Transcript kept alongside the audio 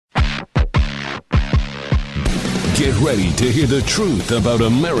Get ready to hear the truth about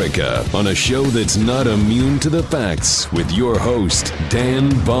America on a show that's not immune to the facts with your host, Dan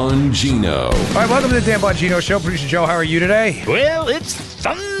Bongino. All right, welcome to the Dan Bongino Show. Producer Joe, how are you today? Well, it's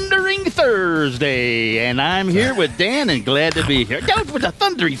Thundering Thursday, and I'm here with Dan and glad to be here. It was a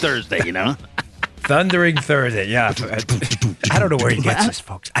Thundering Thursday, you know. Thundering Thursday, yeah. I don't know where he gets this,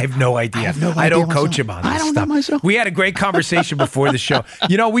 folks. I have no idea. I don't coach him on this I don't stuff. know myself. We had a great conversation before the show.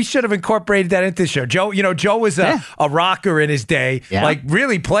 You know, we should have incorporated that into the show. Joe was a rocker in his day. Yeah. Like,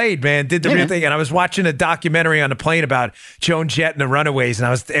 really played, man. Did the real thing. And I was watching a documentary on the plane about Joan Jett and the Runaways, and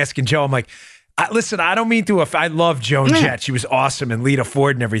I was asking Joe, I'm like, listen, I don't mean to I love Joan Jett. She was awesome, and Lita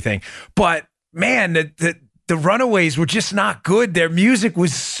Ford and everything. But, man, the Runaways were just not good. Their music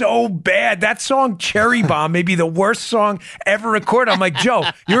was so bad. That song, Cherry Bomb, may be the worst song ever recorded. I'm like, Joe,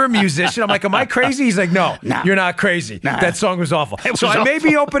 you're a musician. I'm like, am I crazy? He's like, no, you're not crazy. That song was awful. I may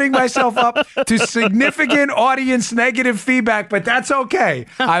be opening myself up to significant audience negative feedback, but that's okay.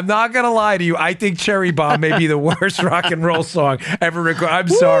 I'm not going to lie to you. I think Cherry Bomb may be the worst rock and roll song ever recorded. I'm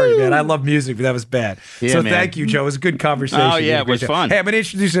sorry, man. I love music, but that was bad. Yeah, man. Thank you, Joe. It was a good conversation. Oh, yeah, it was fun. Hey, I'm going to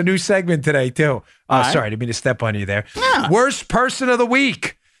introduce a new segment today, too. Sorry, I didn't mean to step on you there. No. Worst person of the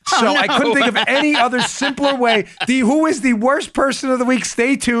week. So I couldn't think of any other simpler way. Who is the worst person of the week?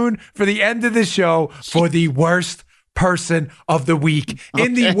 Stay tuned for the end of the show for the worst person of the week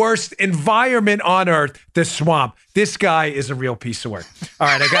in the worst environment on earth, the swamp. This guy is a real piece of work. All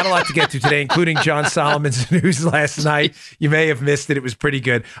right, I got a lot to get to today, including John Solomon's news last night. You may have missed it. It was pretty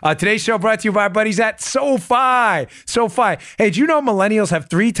good. Today's show brought to you by our buddies at SoFi. SoFi. Hey, do you know millennials have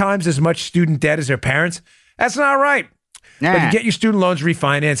 3 times as much student debt as their parents? That's not right. Nah. But you get your student loans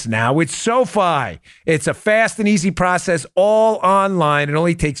refinanced now with SoFi. It's a fast and easy process, all online. It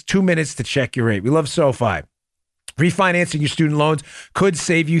only takes 2 minutes to check your rate. We love SoFi. Refinancing your student loans could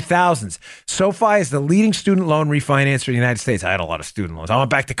save you thousands. SoFi is the leading student loan refinancer in the United States. I had a lot of student loans. I went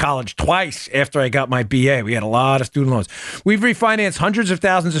back to college twice after I got my BA. We had a lot of student loans. We've refinanced hundreds of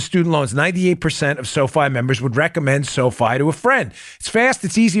thousands of student loans. 98% of SoFi members would recommend SoFi to a friend. It's fast.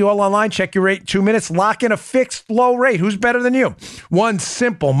 It's easy. All online. Check your rate in 2 minutes. Lock in a fixed low rate. Who's better than you? One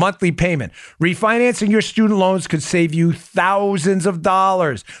simple monthly payment. Refinancing your student loans could save you thousands of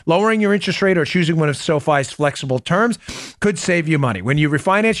dollars. Lowering your interest rate or choosing one of SoFi's flexible terms could save you money. When you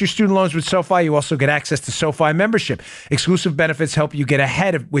refinance your student loans with SoFi, you also get access to SoFi membership. Exclusive benefits help you get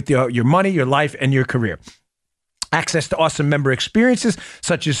ahead with your money, your life, and your career. Access to awesome member experiences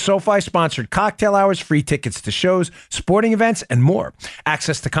such as SoFi-sponsored cocktail hours, free tickets to shows, sporting events, and more.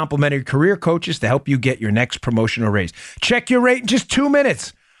 Access to complimentary career coaches to help you get your next promotion or raise. Check your rate in just 2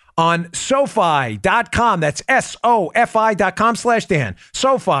 minutes on SoFi.com. That's SoFi.com/Dan.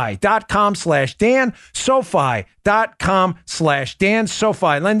 SoFi.com/Dan. SoFi.com/Dan.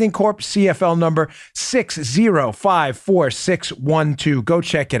 SoFi Lending Corp. CFL number 6054612. Go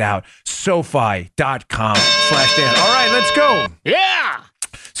check it out. SoFi.com/Dan. All right, let's go. Yeah.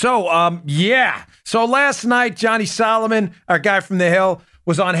 So last night, Johnny Solomon, our guy from the Hill,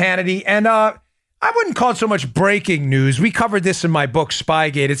 was on Hannity, and I wouldn't call it so much breaking news. We covered this in my book,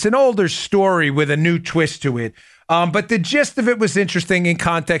 Spygate. It's an older story with a new twist to it. But the gist of it was interesting in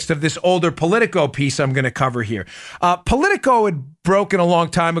context of this older Politico piece I'm going to cover here. Politico had broken a long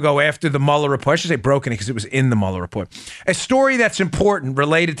time ago after the Mueller report. I should say broken because it was in the Mueller report. A story that's important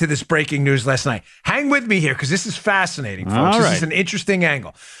related to this breaking news last night. Hang with me here because this is fascinating, folks. All right. This is an interesting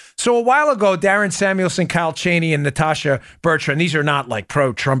angle. So a while ago, Darren Samuelson, Kyle Cheney, and Natasha Bertrand, these are not like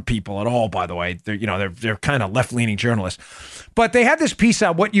pro-Trump people at all, by the way. They're kind of left-leaning journalists. But they had this piece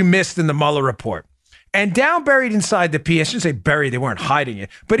out, What You Missed in the Mueller Report. And down buried inside the piece, I shouldn't say buried, they weren't hiding it,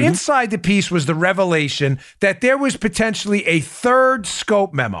 but inside the piece was the revelation that there was potentially a third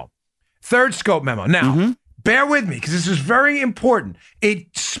scope memo. Now, bear with me because this is very important.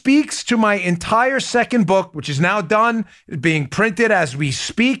 It speaks to my entire second book, which is now done, being printed as we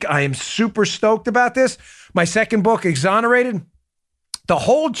speak. I am super stoked about this. My second book, Exonerated. The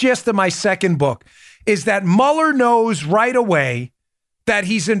whole gist of my second book is that Mueller knows right away that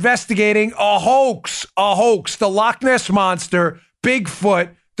he's investigating a hoax, the Loch Ness Monster,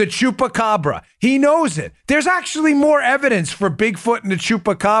 Bigfoot, the Chupacabra. He knows it. There's actually more evidence for Bigfoot and the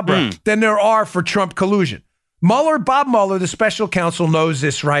Chupacabra than there are for Trump collusion. Bob Mueller, the special counsel, knows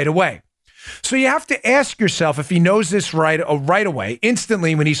this right away. So you have to ask yourself if he knows this right away,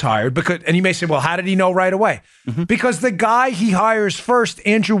 instantly when he's hired, and you may say, well, how did he know right away? Because the guy he hires first,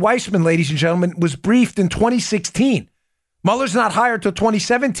 Andrew Weissman, ladies and gentlemen, was briefed in 2016. Mueller's not hired till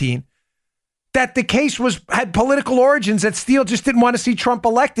 2017. That the case had political origins, that Steele just didn't want to see Trump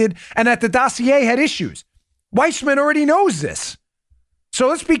elected, and that the dossier had issues. Weissman already knows this. So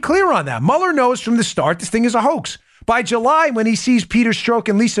let's be clear on that. Mueller knows from the start this thing is a hoax. By July, when he sees Peter Strzok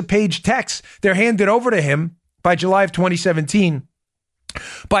and Lisa Page texts, they're handed over to him by July of 2017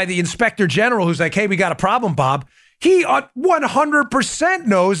 by the inspector general, who's like, hey, we got a problem, Bob. He 100%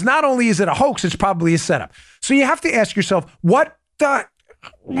 knows not only is it a hoax, it's probably a setup. So you have to ask yourself, what the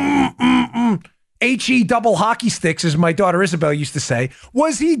H-E double hockey sticks, as my daughter Isabel used to say,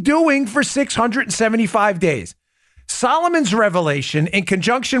 was he doing for 675 days? Solomon's revelation, in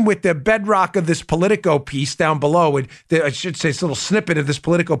conjunction with the bedrock of this Politico piece down below, I should say this little snippet of this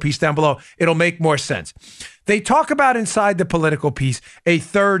Politico piece down below, it'll make more sense. They talk about inside the Politico piece a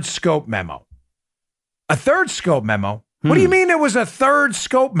third scope memo. A third scope memo? What do you mean there was a third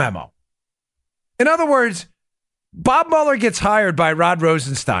scope memo? In other words, Bob Mueller gets hired by Rod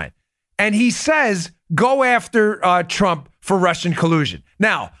Rosenstein, and he says, go after Trump for Russian collusion.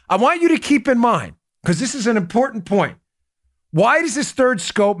 Now, I want you to keep in mind, because this is an important point. Why does this third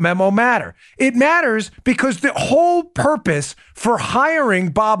scope memo matter? It matters because the whole purpose for hiring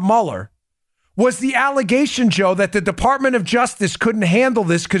Bob Mueller was the allegation, Joe, that the Department of Justice couldn't handle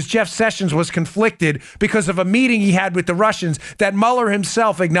this because Jeff Sessions was conflicted because of a meeting he had with the Russians that Mueller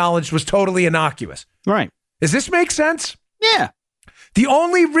himself acknowledged was totally innocuous. Right. Does this make sense? Yeah. The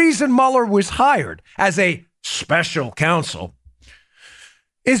only reason Mueller was hired as a special counsel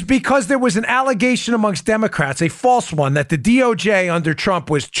is because there was an allegation amongst Democrats, a false one, that the DOJ under Trump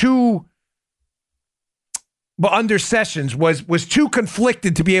was too, but under Sessions was too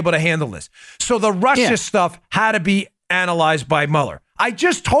conflicted to be able to handle this. So the Russia stuff had to be analyzed by Mueller. I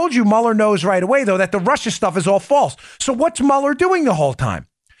just told you Mueller knows right away, though, that the Russia stuff is all false. So what's Mueller doing the whole time?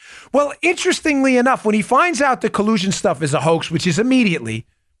 Well, interestingly enough, when he finds out the collusion stuff is a hoax, which is immediately,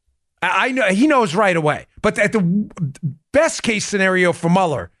 I know he knows right away. But at the best case scenario for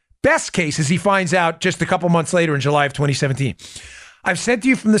Mueller, best case is he finds out just a couple months later in July of 2017. I've said to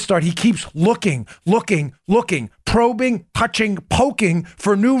you from the start, he keeps looking, probing, touching, poking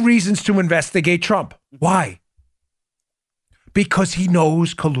for new reasons to investigate Trump. Why? Because he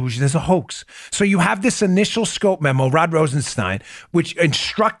knows collusion is a hoax. So you have this initial scope memo, Rod Rosenstein, which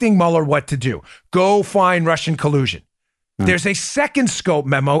instructing Mueller what to do. Go find Russian collusion. There's a second scope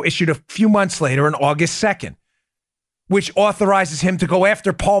memo issued a few months later on August 2nd, which authorizes him to go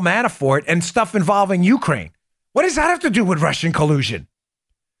after Paul Manafort and stuff involving Ukraine. What does that have to do with Russian collusion?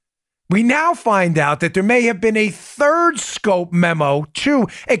 We now find out that there may have been a third scope memo, too,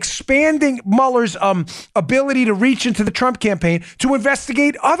 expanding Mueller's ability to reach into the Trump campaign to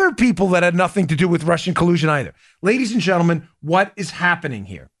investigate other people that had nothing to do with Russian collusion either. Ladies and gentlemen, what is happening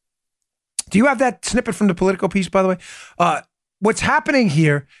here? Do you have that snippet from the Politico piece, by the way? What's happening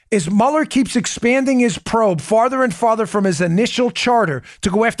here is Mueller keeps expanding his probe farther and farther from his initial charter to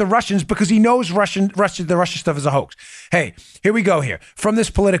go after Russians because he knows the Russia stuff is a hoax. Hey, here we go here. From this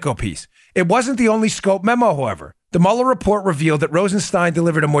Politico piece. It wasn't the only scope memo, however. The Mueller report revealed that Rosenstein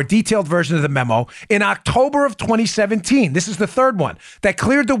delivered a more detailed version of the memo in October of 2017. This is the third one that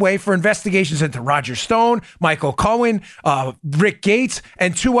cleared the way for investigations into Roger Stone, Michael Cohen, Rick Gates,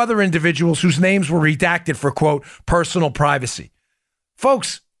 and two other individuals whose names were redacted for, quote, personal privacy.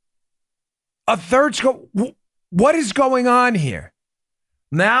 Folks, a third scope. What is going on here?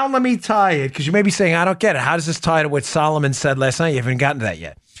 Now let me tie it, because you may be saying, I don't get it. How does this tie to what Solomon said last night? You haven't gotten to that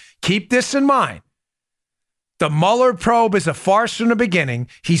yet. Keep this in mind. The Mueller probe is a farce from the beginning.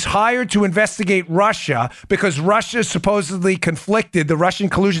 He's hired to investigate Russia because Russia supposedly conflicted the Russian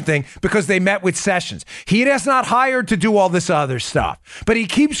collusion thing because they met with Sessions. He is not hired to do all this other stuff, but he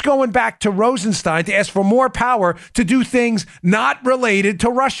keeps going back to Rosenstein to ask for more power to do things not related to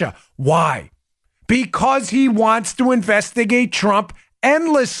Russia. Why? Because he wants to investigate Trump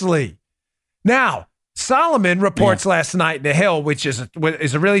endlessly. Now, Solomon reports last night in The Hill, which is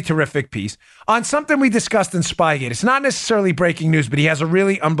a really terrific piece, on something we discussed in Spygate. It's not necessarily breaking news, but he has a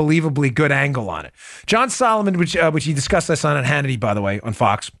really unbelievably good angle on it. John Solomon, which he discussed last night on Hannity, by the way, on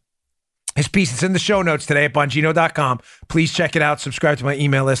Fox. His piece, it's in the show notes today at Bongino.com. Please check it out. Subscribe to my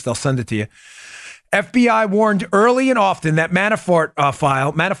email list. I'll send it to you. FBI warned early and often that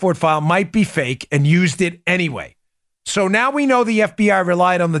Manafort file might be fake and used it anyway. So now we know the FBI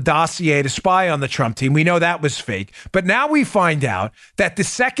relied on the dossier to spy on the Trump team. We know that was fake. But now we find out that the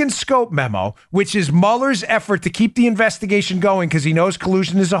second scope memo, which is Mueller's effort to keep the investigation going because he knows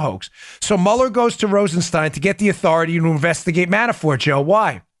collusion is a hoax. So Mueller goes to Rosenstein to get the authority to investigate Manafort, Joe.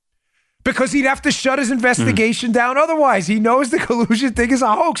 Why? Because he'd have to shut his investigation down otherwise. He knows the collusion thing is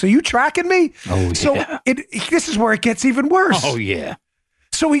a hoax. Are you tracking me? Oh, yeah. So this is where it gets even worse. Oh, yeah.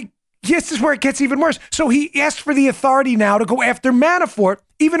 So this is where it gets even worse. So he asked for the authority now to go after Manafort,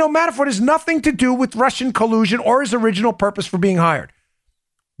 even though Manafort has nothing to do with Russian collusion or his original purpose for being hired.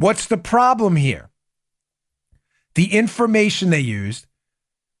 What's the problem here? the information they used,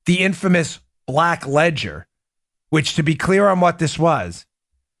 the infamous Black Ledger, which, to be clear on what this was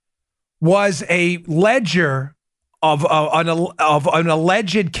a ledger of an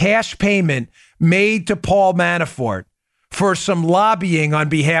alleged cash payment made to Paul Manafort for some lobbying on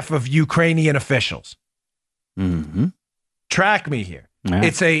behalf of Ukrainian officials. Mm-hmm. Track me here. Yeah.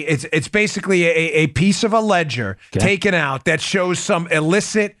 It's basically a piece of a ledger taken out that shows some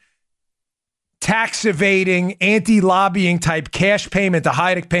illicit, tax evading, anti-lobbying type cash payment, the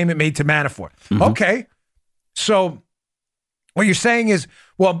Hayek payment made to Manafort. Mm-hmm. Okay. So what you're saying is,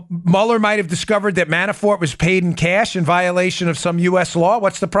 well, Mueller might have discovered that Manafort was paid in cash in violation of some U.S. law.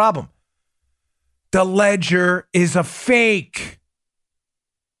 What's the problem? The ledger is a fake.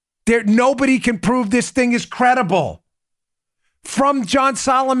 Nobody can prove this thing is credible. From John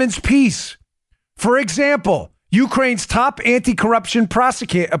Solomon's piece, for example, Ukraine's top anti-corruption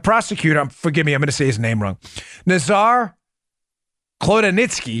prosecutor, forgive me, I'm going to say his name wrong, Nazar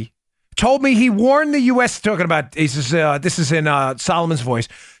Klodnitsky, told me he warned the U.S., this is in Solomon's voice,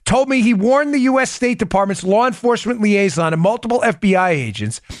 told me he warned the U.S. State Department's law enforcement liaison and multiple FBI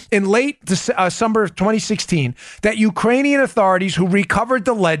agents in late December of 2016 that Ukrainian authorities who recovered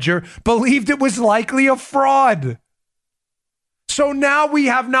the ledger believed it was likely a fraud. So now we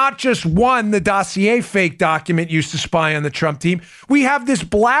have not just the dossier fake document used to spy on the Trump team. We have this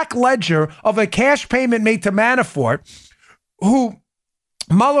black ledger of a cash payment made to Manafort, who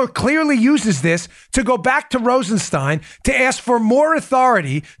Mueller clearly uses this to go back to Rosenstein to ask for more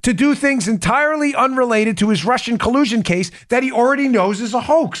authority to do things entirely unrelated to his Russian collusion case that he already knows is a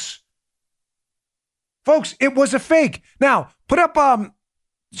hoax. Folks, it was a fake. Now, put up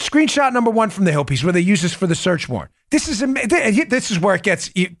screenshot number 1 from the Hill piece where they use this for the search warrant. This is where it gets,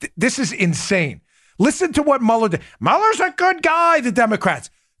 this is insane. Listen to what Mueller did. Mueller's a good guy, the Democrats.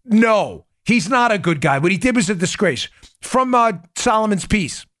 No, he's not a good guy. What he did was a disgrace. From Solomon's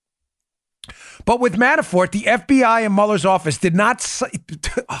piece. But with Manafort, the FBI and Mueller's office did not cite.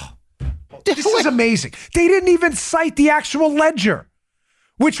 This is amazing. They didn't even cite the actual ledger,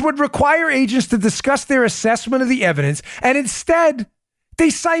 which would require agents to discuss their assessment of the evidence, and instead, they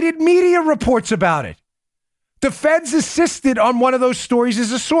cited media reports about it. The feds insisted on one of those stories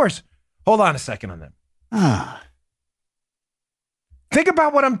as a source. Hold on a second on that. Think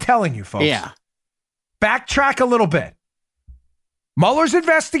about what I'm telling you, folks. Yeah. Backtrack a little bit. Mueller's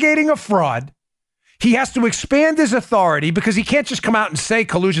investigating a fraud. He has to expand his authority because he can't just come out and say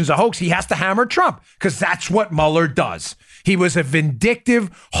collusion's a hoax. He has to hammer Trump because that's what Mueller does. He was a vindictive,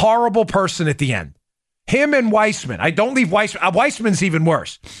 horrible person at the end. Him and Weissman. I don't leave Weissman. Weissman's even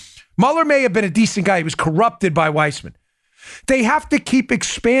worse. Mueller may have been a decent guy. He was corrupted by Weissman. They have to keep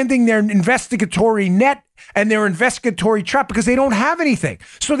expanding their investigatory net and their investigatory trap because they don't have anything.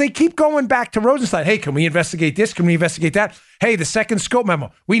 So they keep going back to Rosenstein. Hey, can we investigate this? Can we investigate that? Hey, the second scope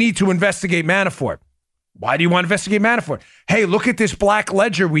memo. We need to investigate Manafort. Why do you want to investigate Manafort? Hey, look at this black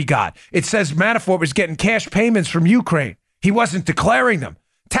ledger we got. It says Manafort was getting cash payments from Ukraine. He wasn't declaring them.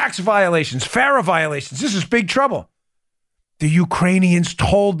 Tax violations, FARA violations. This is big trouble. The Ukrainians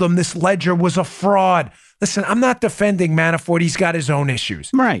told them this ledger was a fraud. Listen, I'm not defending Manafort. He's got his own issues.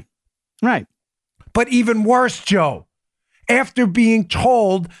 Right. But even worse, Joe, after being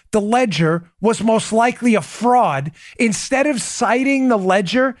told the ledger was most likely a fraud, instead of citing the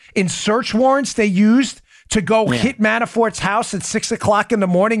ledger in search warrants they used to go hit Manafort's house at 6 o'clock in the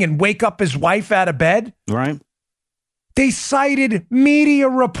morning and wake up his wife out of bed, right? They cited media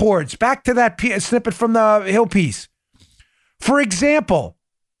reports. Back to that snippet from the Hill piece. For example,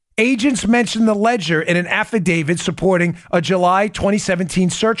 agents mentioned the ledger in an affidavit supporting a July 2017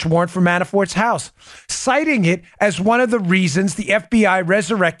 search warrant for Manafort's house, citing it as one of the reasons the FBI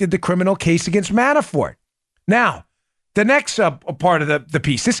resurrected the criminal case against Manafort. Now, the next part of the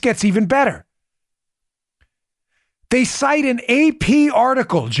piece, this gets even better. They cite an AP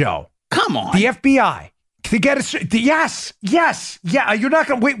article, Joe. Come on. The FBI. To get a... Yes. Yeah, you're not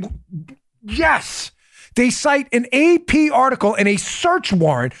going to... Wait. Yes. They cite an AP article and a search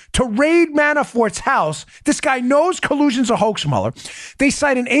warrant to raid Manafort's house. This guy knows collusion's a hoax, Mueller. They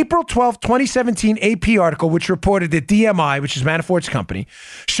cite an April 12, 2017 AP article which reported that DMI, which is Manafort's company,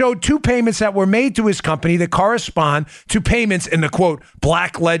 showed 2 payments that were made to his company that correspond to payments in the, quote,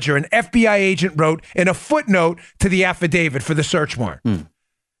 black ledger an FBI agent wrote in a footnote to the affidavit for the search warrant.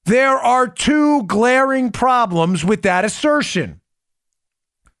 There are 2 glaring problems with that assertion.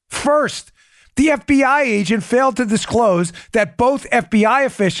 First, the FBI agent failed to disclose that both FBI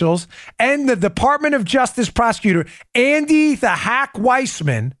officials and the Department of Justice prosecutor, Andy the Hack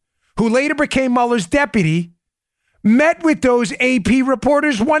Weissman, who later became Mueller's deputy, met with those AP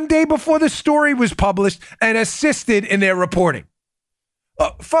reporters one day before the story was published and assisted in their reporting.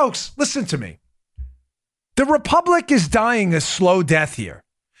 Folks, listen to me. The Republic is dying a slow death here.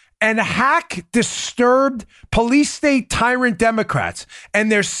 And hack, disturbed, police state tyrant Democrats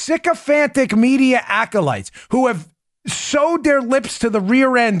and their sycophantic media acolytes who have sewed their lips to the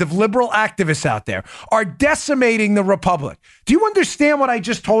rear end of liberal activists out there are decimating the Republic. Do you understand what I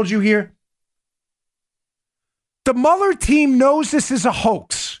just told you here? The Mueller team knows this is a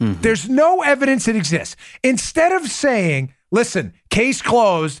hoax. Mm-hmm. There's no evidence it exists. Instead of saying, listen, case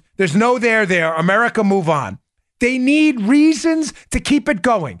closed, there's no there, America, move on. They need reasons to keep it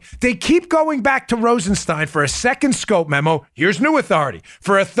going. They keep going back to Rosenstein for a second scope memo. Here's new authority.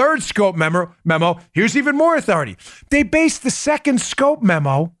 For a third scope memo, here's even more authority. They base the second scope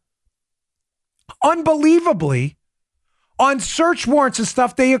memo, unbelievably, on search warrants and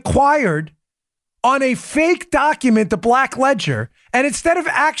stuff they acquired on a fake document, the Black Ledger. And instead of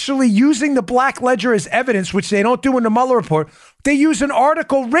actually using the Black Ledger as evidence, which they don't do in the Mueller report, they use an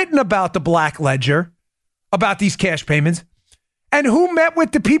article written about the Black Ledger, about these cash payments. And who met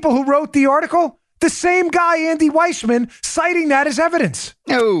with the people who wrote the article? The same guy, Andy Weissman, citing that as evidence.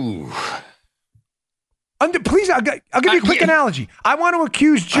 Oh. Please, I'll give you a quick analogy. I want to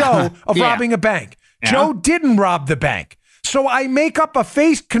accuse Joe of robbing a bank. Yeah. Joe didn't rob the bank. So I make up a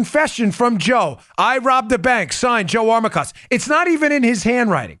fake confession from Joe. I robbed the bank, signed Joe Armacost. It's not even in his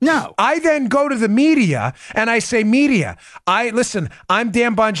handwriting. No. I then go to the media and I say, media, listen, I'm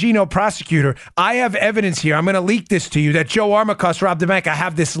Dan Bongino, prosecutor. I have evidence here. I'm going to leak this to you that Joe Armacost robbed the bank. I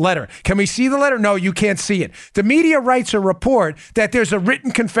have this letter. Can we see the letter? No, you can't see it. The media writes a report that there's a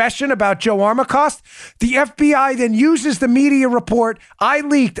written confession about Joe Armacost. The FBI then uses the media report I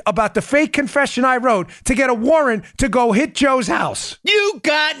leaked about the fake confession I wrote to get a warrant to go hit Joe's house. You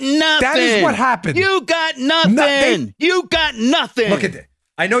got nothing. That is what happened. You got nothing. You got nothing. Look at it.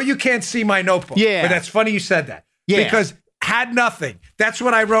 I know you can't see my notebook. Yeah. But that's funny you said that. Yeah. Because had nothing. That's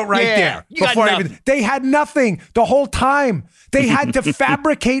what I wrote right there. They had nothing the whole time. They had to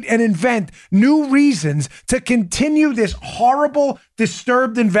fabricate and invent new reasons to continue this horrible,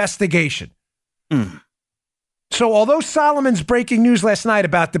 disturbed investigation. So although Solomon's breaking news last night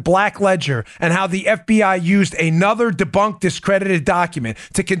about the Black Ledger and how the FBI used another debunked, discredited document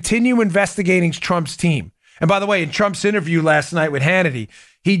to continue investigating Trump's team. And by the way, in Trump's interview last night with Hannity,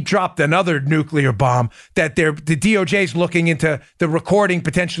 he dropped another nuclear bomb that the DOJ is looking into the recording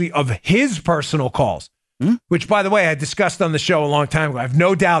potentially of his personal calls, which, by the way, I discussed on the show a long time ago. I have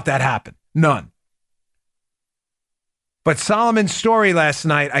no doubt that happened. None. But Solomon's story last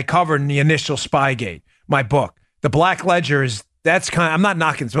night, I covered in the initial Spygate, my book. The Black Ledger I'm not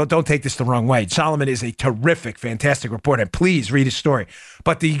knocking, so don't take this the wrong way. Solomon is a terrific, fantastic reporter. Please read his story.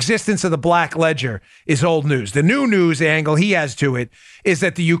 But the existence of the Black Ledger is old news. The new news angle he has to it is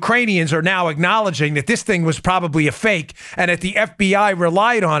that the Ukrainians are now acknowledging that this thing was probably a fake and that the FBI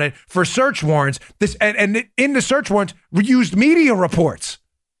relied on it for search warrants. And in the search warrants, used media reports.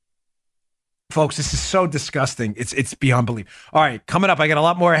 Folks, this is so disgusting. It's beyond belief. All right, coming up, I got a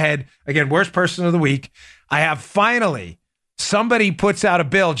lot more ahead. Again, worst person of the week. I have finally somebody puts out a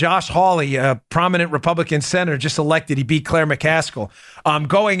bill. Josh Hawley, a prominent Republican senator just elected. He beat Claire McCaskill.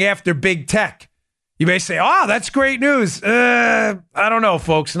 Going after big tech. You may say, oh, that's great news. I don't know,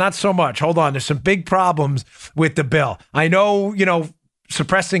 folks. Not so much. Hold on. There's some big problems with the bill. I know,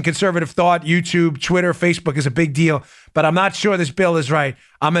 suppressing conservative thought, YouTube, Twitter, Facebook is a big deal, but I'm not sure this bill is right.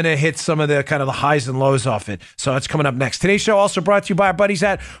 I'm going to hit some of the kind of the highs and lows off it. So it's coming up next. Today's show also brought to you by our buddies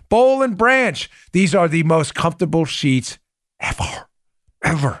at Boll and Branch. These are the most comfortable sheets ever.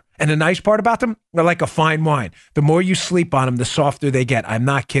 And the nice part about them, they're like a fine wine. The more you sleep on them, the softer they get. I'm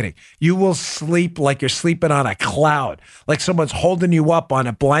not kidding. You will sleep like you're sleeping on a cloud, like someone's holding you up on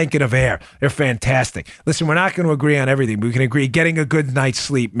a blanket of air. They're fantastic. Listen, we're not going to agree on everything, but we can agree getting a good night's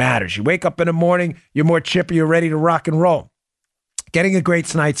sleep matters. You wake up in the morning, you're more chipper, you're ready to rock and roll. Getting a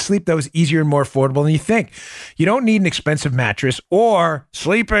great night's sleep, though, is easier and more affordable than you think. You don't need an expensive mattress or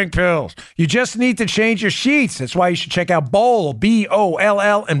sleeping pills. You just need to change your sheets. That's why you should check out Boll,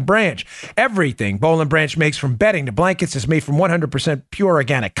 B-O-L-L, and Branch. Everything Boll and Branch makes, from bedding to blankets, is made from 100% pure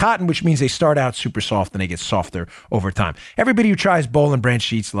organic cotton, which means they start out super soft and they get softer over time. Everybody who tries Boll and Branch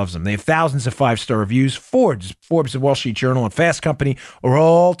sheets loves them. They have thousands of 5-star reviews. Forbes, the Wall Street Journal, and Fast Company are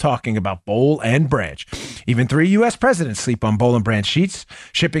all talking about Boll and Branch. Even 3 U.S. presidents sleep on Boll and Branch Branch sheets.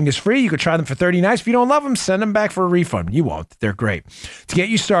 Shipping is free. You could try them for 30 nights. If you don't love them, send them back for a refund. You won't. They're great. To get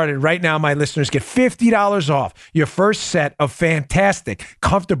you started right now, my listeners get $50 off your first set of fantastic,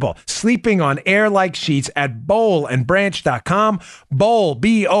 comfortable, sleeping on air-like sheets at bowlandbranch.com. Bowl,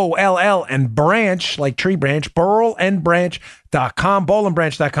 B-O-L-L, and branch, like tree branch, bowlandbranch.com,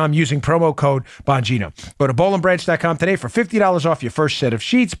 bowlandbranch.com, using promo code Bongino. Go to bowlandbranch.com today for $50 off your first set of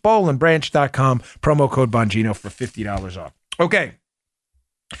sheets. Bowlandbranch.com, promo code Bongino for $50 off. Okay.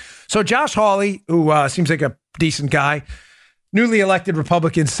 So Josh Hawley, who seems like a decent guy, newly elected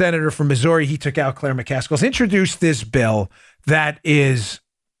Republican senator from Missouri, he took out Claire McCaskill, has introduced this bill that is,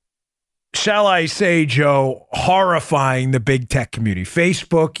 shall I say, Joe, horrifying the big tech community.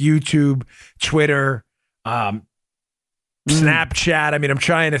 Facebook, YouTube, Twitter, Snapchat. I mean, I'm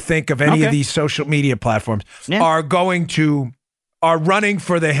trying to think of any of these social media platforms are running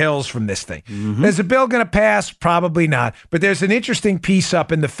for the hills from this thing. Is the bill going to pass? Probably not. But there's an interesting piece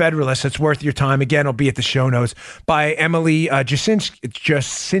up in the Federalist that's worth your time. Again, it'll be at the show notes by Emily Jasinski.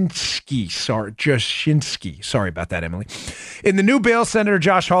 Sorry about that, Emily. In the new bill, Senator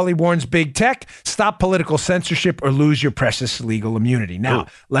Josh Hawley warns big tech, stop political censorship or lose your precious legal immunity. Now,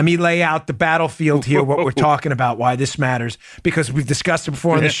 let me lay out the battlefield here, what we're talking about, why this matters, because we've discussed it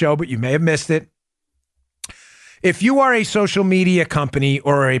before on the show, but you may have missed it. If you are a social media company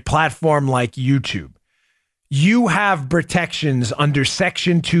or a platform like YouTube, you have protections under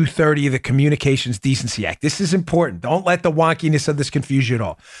Section 230 of the Communications Decency Act. This is important. Don't let the wonkiness of this confuse you at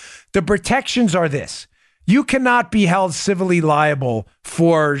all. The protections are this. You cannot be held civilly liable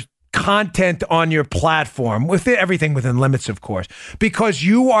for content on your platform, with everything within limits, of course, because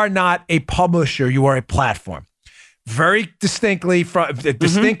you are not a publisher, you are a platform. Very distinctly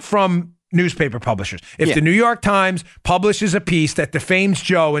distinct from newspaper publishers. If the New York Times publishes a piece that defames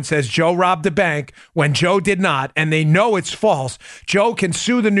Joe and says Joe robbed a bank when Joe did not, and they know it's false, Joe can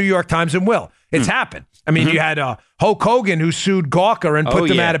sue the New York Times and will. It's happened. I mean, you had Hulk Hogan who sued Gawker and put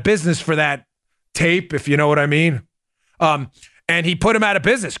them out of business for that tape, if you know what I mean. And he put him out of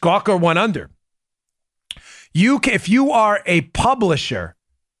business. Gawker went under. If you are a publisher,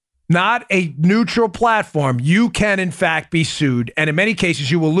 not a neutral platform, you can in fact be sued. And in many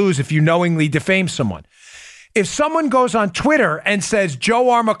cases, you will lose if you knowingly defame someone. If someone goes on Twitter and says Joe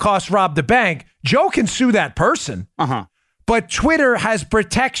Armacost robbed the bank, Joe can sue that person. But Twitter has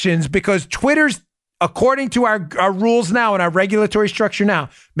protections because Twitter's, according to our rules now and our regulatory structure now,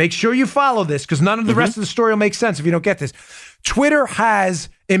 make sure you follow this because none of the rest of the story will make sense if you don't get this. Twitter has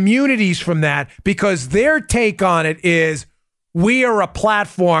immunities from that because their take on it is, we are a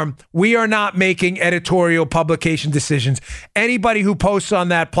platform. We are not making editorial publication decisions. Anybody who posts on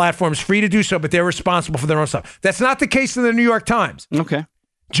that platform is free to do so, but they're responsible for their own stuff. That's not the case in the New York Times. Okay.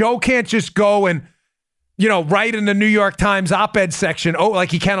 Joe can't just go and, write in the New York Times op-ed section,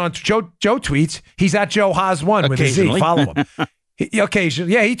 like he can on Joe tweets. He's at Joe Haas1 with a Z. Follow him.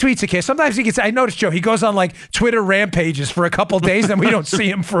 Occasionally. Yeah, he tweets occasionally. Sometimes he gets, I noticed Joe, he goes on like Twitter rampages for a couple days, then we don't see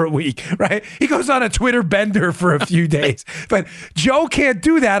him for a week, right? He goes on a Twitter bender for a few days. But Joe can't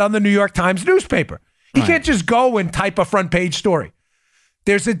do that on the New York Times newspaper. He can't just go and type a front page story.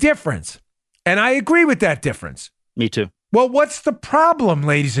 There's a difference. And I agree with that difference. Me too. Well, what's the problem,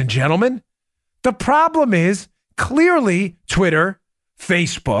 ladies and gentlemen? The problem is clearly Twitter,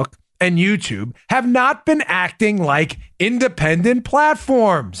 Facebook, and YouTube have not been acting like independent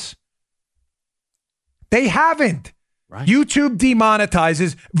platforms. They haven't. Right. YouTube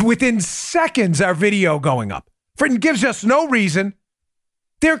demonetizes within seconds our video going up. It gives us no reason.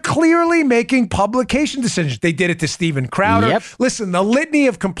 They're clearly making publication decisions. They did it to Steven Crowder. Yep. Listen, the litany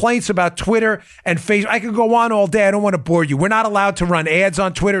of complaints about Twitter and Facebook, I could go on all day. I don't want to bore you. We're not allowed to run ads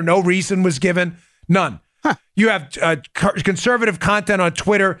on Twitter. No reason was given. None. You have conservative content on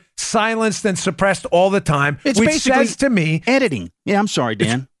Twitter silenced and suppressed all the time, it's which basically says to me... editing. Yeah, I'm sorry,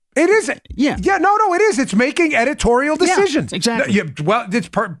 Dan. It isn't. Yeah. Yeah, no, it is. It's making editorial decisions. Yeah, exactly. It's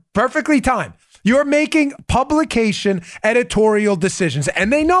perfectly timed. You're making publication editorial decisions,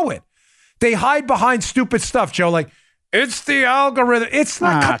 and they know it. They hide behind stupid stuff, Joe, like, it's the algorithm. It's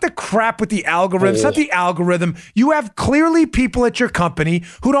not, cut the crap with the algorithm. It's not the algorithm. You have clearly people at your company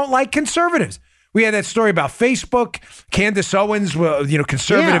who don't like conservatives. We had that story about Facebook. Candace Owens,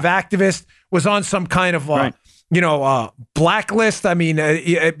 conservative activist, was on some kind of, blacklist. I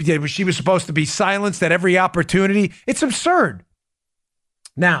mean, she was supposed to be silenced at every opportunity. It's absurd.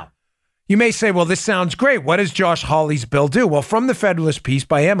 Now, you may say, well, this sounds great. What does Josh Hawley's bill do? Well, from the Federalist piece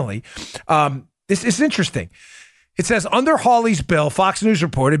by Emily, this is interesting. It says, under Hawley's bill, Fox News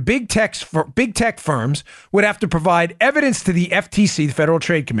reported, big tech firms would have to provide evidence to the FTC, the Federal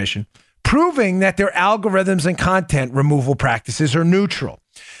Trade Commission, proving that their algorithms and content removal practices are neutral.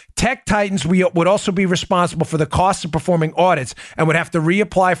 Tech titans would also be responsible for the costs of performing audits and would have to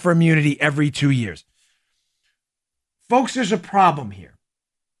reapply for immunity every 2 years. Folks, there's a problem here.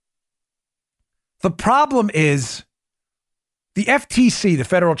 The problem is the FTC, the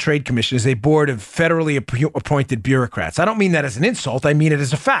Federal Trade Commission, is a board of federally appointed bureaucrats. I don't mean that as an insult. I mean it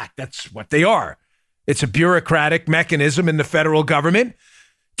as a fact. That's what they are. It's a bureaucratic mechanism in the federal government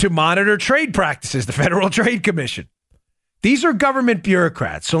to monitor trade practices, the Federal Trade Commission. These are government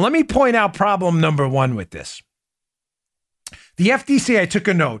bureaucrats. So let me point out problem number one with this. The FTC, I took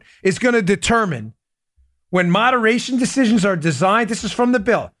a note, is going to determine when moderation decisions are designed. This is from the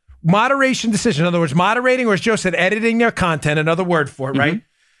bill. Moderation decision, in other words, moderating, or as Joe said, editing their content, another word for it, right?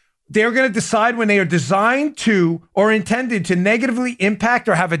 They're going to decide when they are designed to or intended to negatively impact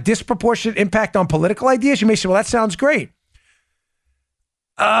or have a disproportionate impact on political ideas. You may say, well, that sounds great.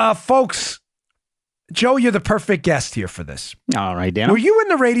 Folks, Joe, you're the perfect guest here for this. All right, Dan. Were you in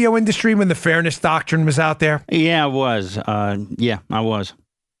the radio industry when the Fairness Doctrine was out there? Yeah, I was. I was.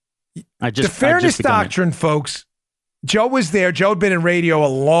 The Fairness Doctrine, folks, Joe was there. Joe had been in radio a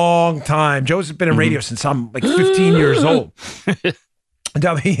long time. Joe's been in radio since I'm like 15 years old.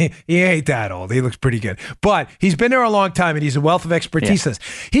 No, he ain't that old. He looks pretty good. But he's been there a long time, and he's a wealth of expertise. Yeah.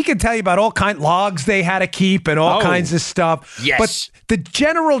 He can tell you about all kinds of logs they had to keep and all kinds of stuff. Yes. But the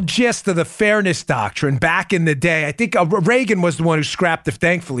general gist of the Fairness Doctrine back in the day, I think Reagan was the one who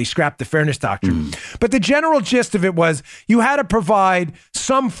thankfully scrapped the Fairness Doctrine. But the general gist of it was you had to provide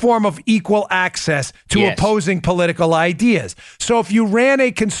some form of equal access to opposing political ideas. So if you ran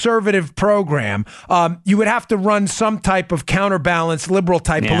a conservative program, you would have to run some type of counterbalance liberal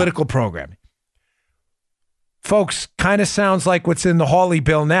type political programming. Folks, kind of sounds like what's in the Hawley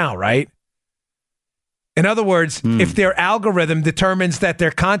bill now, right? In other words, if their algorithm determines that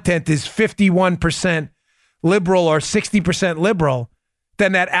their content is 51% liberal or 60% liberal,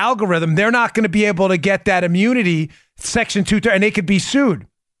 then that algorithm, they're not going to be able to get that immunity, Section 230, and they could be sued.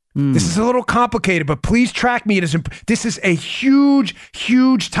 This is a little complicated, but please track me. This is a huge,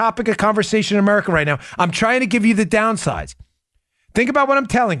 huge topic of conversation in America right now. I'm trying to give you the downsides. Think about what I'm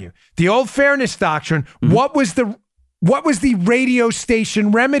telling you. The old Fairness Doctrine, what was the radio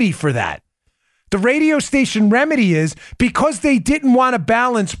station remedy for that? The radio station remedy is because they didn't want to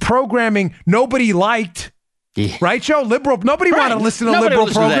balance programming nobody liked. Yeah. Right, Joe? Nobody wanted to listen to liberal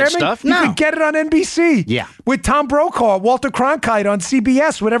programming. Stuff. You could get it on NBC. With Tom Brokaw, Walter Cronkite on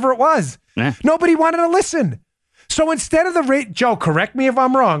CBS, whatever it was. Nobody wanted to listen. So instead of Joe, correct me if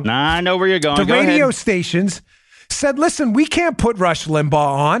I'm wrong. Nah, I know where you're going. The radio stations said, listen, we can't put Rush Limbaugh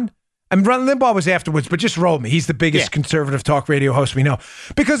on. And Limbaugh was afterwards, but just roll me. He's the biggest conservative talk radio host we know.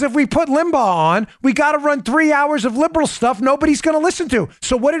 Because if we put Limbaugh on, we got to run 3 hours of liberal stuff nobody's going to listen to.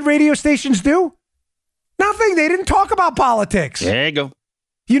 So what did radio stations do? Nothing. They didn't talk about politics. There you go.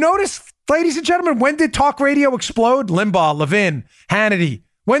 You notice, ladies and gentlemen, when did talk radio explode? Limbaugh, Levin, Hannity.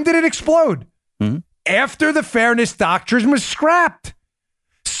 When did it explode? After the Fairness Doctrine was scrapped.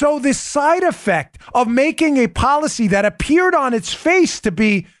 So this side effect of making a policy that appeared on its face to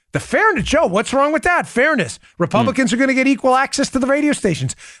be the fairness, Joe, what's wrong with that? Fairness. Republicans are going to get equal access to the radio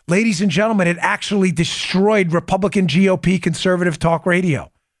stations. Ladies and gentlemen, it actually destroyed Republican GOP conservative talk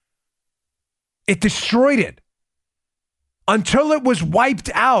radio. It destroyed it until it was wiped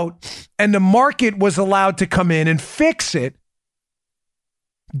out and the market was allowed to come in and fix it.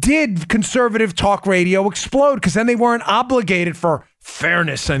 Did conservative talk radio explode? Because then they weren't obligated for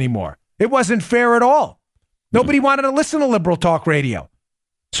fairness anymore. It wasn't fair at all. Nobody wanted to listen to liberal talk radio.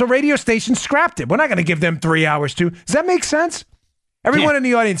 So radio stations scrapped it. We're not going to give them 3 hours too. Does that make sense? Everyone in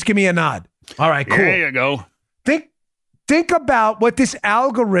the audience, give me a nod. All right, cool. There you go. Think about what this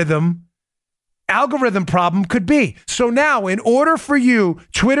algorithm problem could be. So now, in order for you,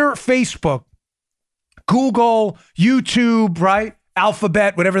 Twitter, Facebook, Google, YouTube, right?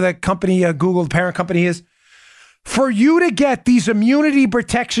 Alphabet, whatever that company, Google, the parent company is, for you to get these immunity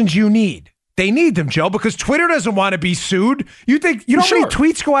protections you need. They need them, Joe, because Twitter doesn't want to be sued. You know how many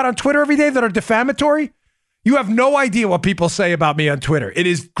tweets go out on Twitter every day that are defamatory? You have no idea what people say about me on Twitter. It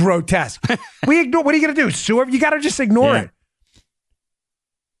is grotesque. We ignore. What are you going to do? Sue? You got to just ignore it.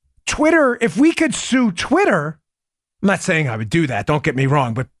 Twitter, if we could sue Twitter, I'm not saying I would do that. Don't get me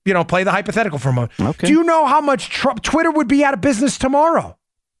wrong, but play the hypothetical for a moment. Okay. Do you know how much Twitter would be out of business tomorrow?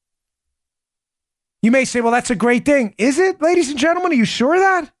 You may say, well, that's a great thing. Is it, ladies and gentlemen? Are you sure of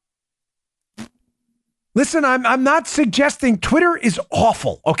that? Listen, I'm not suggesting Twitter is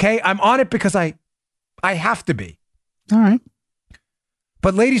awful, okay? I'm on it because I have to be. All right.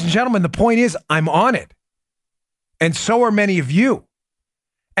 But ladies and gentlemen, the point is I'm on it. And so are many of you.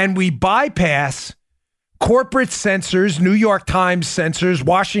 and we bypass corporate censors, New York Times censors,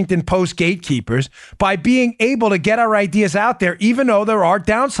 Washington Post gatekeepers by being able to get our ideas out there, even though there are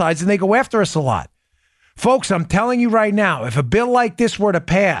downsides and they go after us a lot. Folks, I'm telling you right now, if a bill like this were to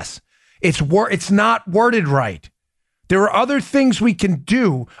pass, it's not worded right. There are other things we can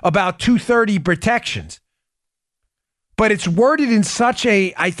do about 230 protections, but it's worded in such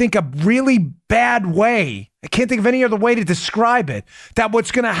I think, a really bad way. I can't think of any other way to describe it, that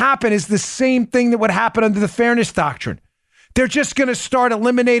what's going to happen is the same thing that would happen under the Fairness Doctrine. They're just going to start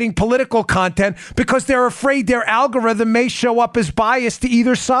eliminating political content because they're afraid their algorithm may show up as biased to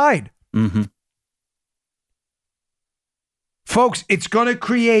either side. Mm-hmm. Folks, it's going to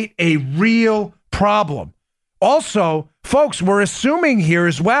create a real problem. Also, folks, we're assuming here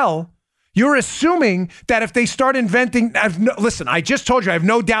as well, you're assuming that if they start inventing, listen, I just told you, I have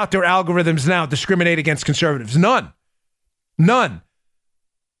no doubt their algorithms now discriminate against conservatives. None.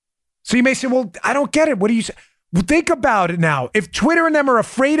 So you may say, well, I don't get it. What do you say? Well, think about it now. If Twitter and them are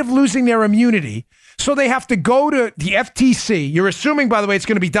afraid of losing their immunity, so they have to go to the FTC, you're assuming, by the way, it's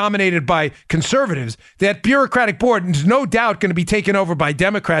going to be dominated by conservatives. That bureaucratic board is no doubt going to be taken over by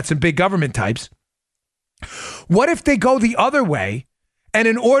Democrats and big government types. What if they go the other way, and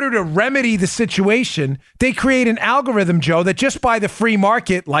in order to remedy the situation, they create an algorithm, Joe, that just by the free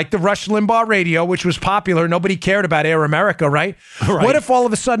market, like the Rush Limbaugh radio, which was popular, nobody cared about Air America, right? What if all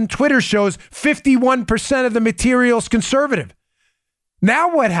of a sudden Twitter shows 51% of the material's conservative?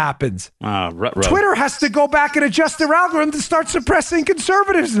 Now what happens? Twitter has to go back and adjust their algorithm to start suppressing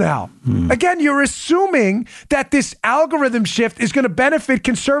conservatives now. Again, you're assuming that this algorithm shift is going to benefit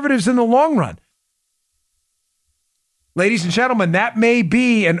conservatives in the long run. Ladies and gentlemen, that may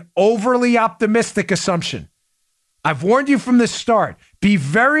be an overly optimistic assumption. I've warned you from the start. Be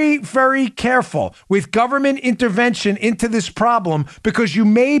very, very careful with government intervention into this problem because you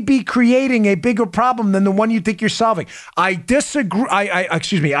may be creating a bigger problem than the one you think you're solving. I disagree.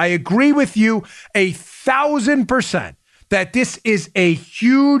 I agree with you 1,000% that this is a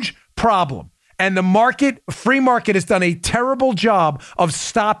huge problem. And the free market has done a terrible job of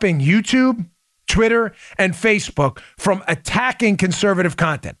stopping YouTube, Twitter, and Facebook from attacking conservative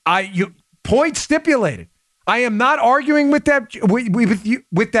content. Point stipulated. I am not arguing with that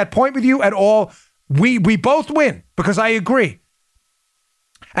with that point with you at all. We both win because I agree.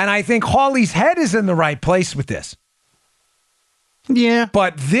 And I think Hawley's head is in the right place with this. Yeah.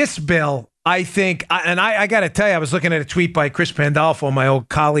 But this bill, I think, and I got to tell you, I was looking at a tweet by Chris Pandolfo, my old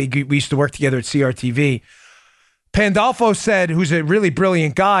colleague. We used to work together at CRTV. Pandolfo said, who's a really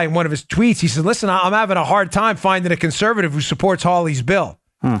brilliant guy, in one of his tweets, he said, listen, I'm having a hard time finding a conservative who supports Hawley's bill.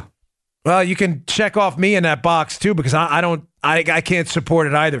 Well, you can check off me in that box too, because I can't support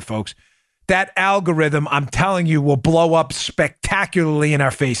it either, folks. That algorithm, I'm telling you, will blow up spectacularly in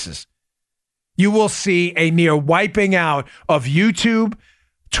our faces. You will see a near wiping out of YouTube,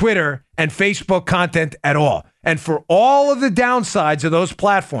 Twitter, and Facebook content at all. And for all of the downsides of those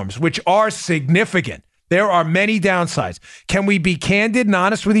platforms, which are significant, there are many downsides. Can we be candid and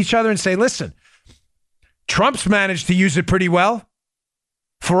honest with each other and say, listen, Trump's managed to use it pretty well.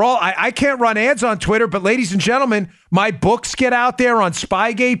 For all, I can't run ads on Twitter, but ladies and gentlemen, my books get out there on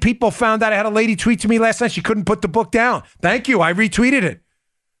Spygate. People found out. I had a lady tweet to me last night. She couldn't put the book down. Thank you. I retweeted it.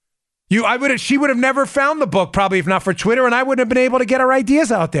 She would have never found the book probably if not for Twitter, and I wouldn't have been able to get her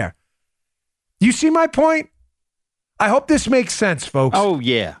ideas out there. You see my point? I hope this makes sense, folks. Oh,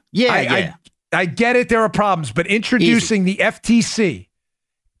 yeah. Yeah. I get it. There are problems, but introducing the FTC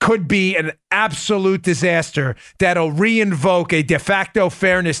could be an absolute disaster that'll reinvoke a de facto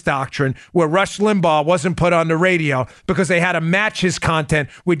fairness doctrine where Rush Limbaugh wasn't put on the radio because they had to match his content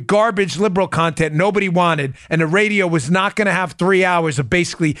with garbage liberal content nobody wanted, and the radio was not going to have 3 hours of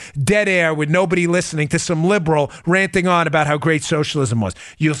basically dead air with nobody listening to some liberal ranting on about how great socialism was.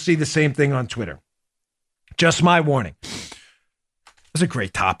 You'll see the same thing on Twitter. Just my warning. It was a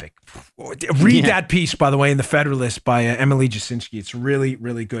great topic. Read that piece, by the way, in The Federalist by Emily Jasinski. It's really,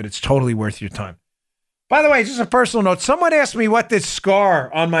 really good. It's totally worth your time. By the way, just a personal note. Someone asked me what this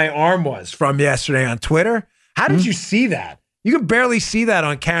scar on my arm was from yesterday on Twitter. How did you see that? You can barely see that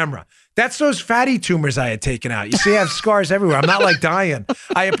on camera. That's those fatty tumors I had taken out. You see, I have scars everywhere. I'm not like dying.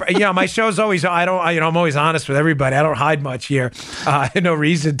 My show's always, I'm always honest with everybody. I don't hide much here. I had no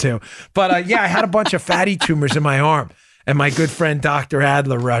reason to. But I had a bunch of fatty tumors in my arm. And my good friend, Dr.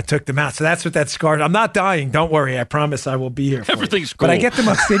 Adler, took them out. So that's what that scar. I'm not dying. Don't worry. I promise I will be here for Everything's you. cool. But I get the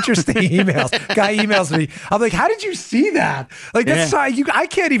most interesting emails. Guy emails me. I'm like, how did you see that? Like, that's I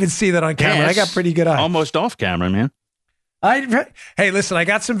can't even see that on camera. I got pretty good eyes. Almost off camera, man. Hey, listen, I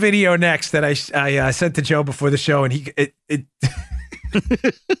got some video next that I sent to Joe before the show, and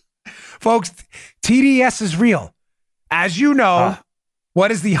Folks, TDS is real. As you know,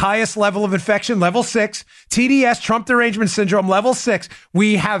 what is the highest level of infection? Level 6. TDS, Trump Derangement Syndrome, level 6.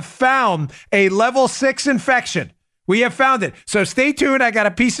 We have found a level 6 infection. We have found it. So stay tuned. I got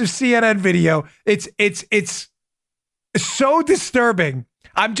a piece of CNN video. It's so disturbing.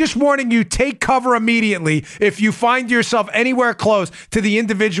 I'm just warning you, take cover immediately if you find yourself anywhere close to the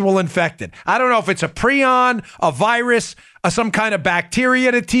individual infected. I don't know if it's a prion, a virus, some kind of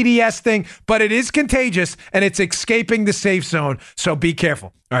bacteria, the TDS thing, but it is contagious and it's escaping the safe zone. So be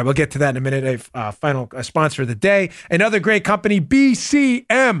careful. All right, we'll get to that in a minute. A final sponsor of the day. Another great company,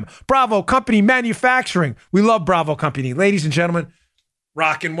 BCM, Bravo Company Manufacturing. We love Bravo Company. Ladies and gentlemen,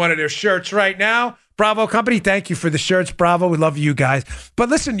 rocking one of their shirts right now. Bravo Company, thank you for the shirts. Bravo, we love you guys. But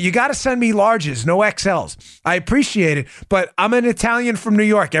listen, you got to send me larges, no XLs. I appreciate it, but I'm an Italian from New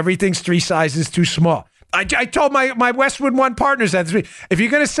York. Everything's 3 sizes too small. I told my Westwood One partners that if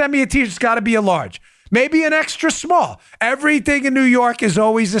you're going to send me a t-shirt, it's got to be a large. Maybe an extra small. Everything in New York is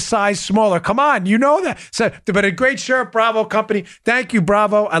always a size smaller. Come on, you know that. So, but a great shirt, Bravo Company. Thank you,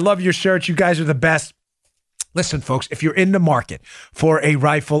 Bravo. I love your shirts. You guys are the best. Listen, folks, if you're in the market for a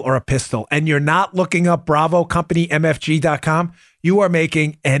rifle or a pistol and you're not looking up BravoCompanyMFG.com, you are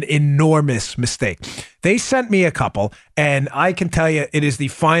making an enormous mistake. They sent me a couple, and I can tell you it is the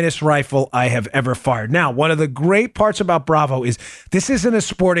finest rifle I have ever fired. Now, one of the great parts about Bravo is this isn't a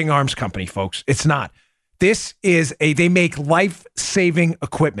sporting arms company, folks. It's not. They make life-saving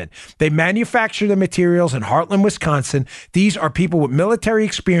equipment. They manufacture the materials in Heartland, Wisconsin. These are people with military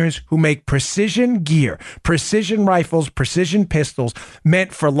experience who make precision gear, precision rifles, precision pistols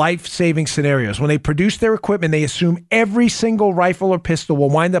meant for life-saving scenarios. When they produce their equipment, they assume every single rifle or pistol will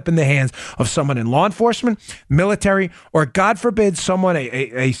wind up in the hands of someone in law enforcement, military, or God forbid, someone,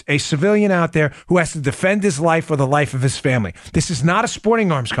 a civilian out there who has to defend his life or the life of his family. This is not a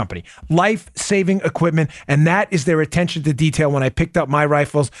sporting arms company. Life-saving equipment. And that is their attention to detail. When I picked up my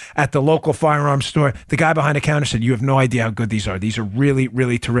rifles at the local firearms store, the guy behind the counter said, you have no idea how good these are. These are really,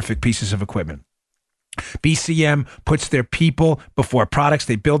 really terrific pieces of equipment. BCM puts their people before products.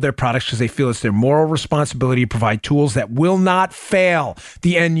 They build their products because they feel it's their moral responsibility to provide tools that will not fail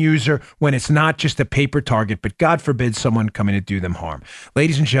the end user when it's not just a paper target, but God forbid someone coming to do them harm.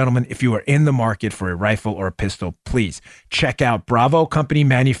 Ladies and gentlemen, if you are in the market for a rifle or a pistol, please check out Bravo Company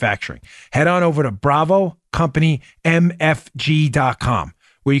Manufacturing. Head on over to BravoCompanyMFG.com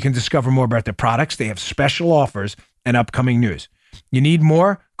where you can discover more about their products. They have special offers and upcoming news. You need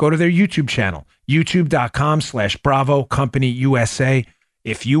more? Go to their YouTube channel, youtube.com/Bravo Company USA.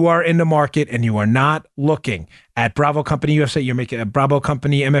 If you are in the market and you are not looking at Bravo Company USA, you're making a Bravo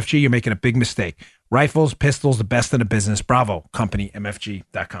Company MFG, you're making a big mistake. Rifles, pistols, the best in the business, Bravo Company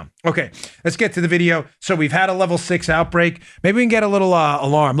MFG.com. Okay, let's get to the video. So we've had a level 6 outbreak. Maybe we can get a little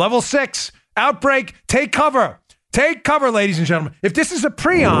alarm. Level 6 outbreak, take cover. Take cover, ladies and gentlemen. If this is a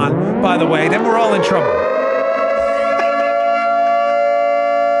prion, by the way, then we're all in trouble.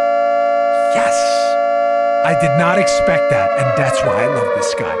 Yes, I did not expect that, and that's why I love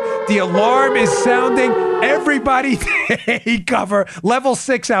this guy. The alarm is sounding. Everybody take cover. Level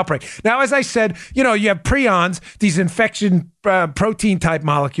 6 outbreak. Now, as I said, you have prions, these infection protein type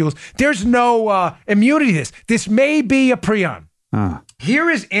molecules. There's no immunity to this. This may be a prion. Here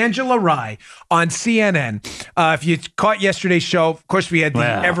is Angela Rye on CNN. If you caught yesterday's show, of course, we had the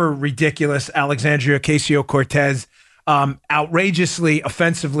ever ridiculous Alexandria Ocasio-Cortez outrageously,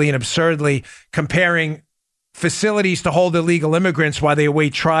 offensively, and absurdly comparing facilities to hold illegal immigrants while they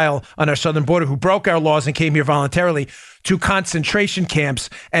await trial on our southern border who broke our laws and came here voluntarily to concentration camps,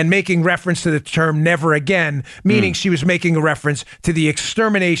 and making reference to the term never again, meaning she was making a reference to the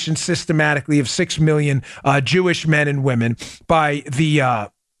extermination systematically of 6 million Jewish men and women by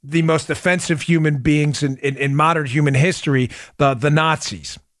the most offensive human beings in modern human history, the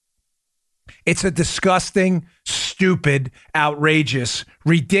Nazis. It's a disgusting, stupid, outrageous,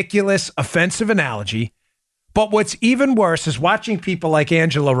 ridiculous, offensive analogy. But what's even worse is watching people like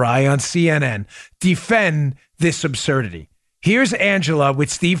Angela Rye on CNN defend this absurdity. Here's Angela with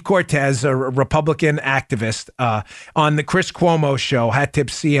Steve Cortez, a Republican activist, on the Chris Cuomo show, Hat Tip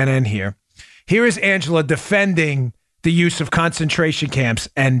CNN here. Here is Angela defending the use of concentration camps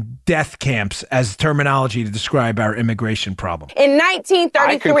and death camps as terminology to describe our immigration problem. In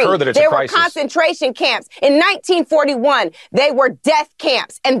 1933, there were concentration camps. In 1941, they were death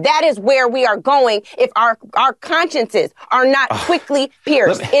camps. And that is where we are going if our consciences are not quickly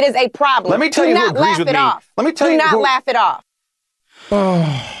pierced. It is a problem. Let me tell you who agrees with me. Let me tell you Do not laugh it off.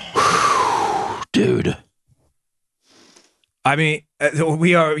 Oh, dude. I mean,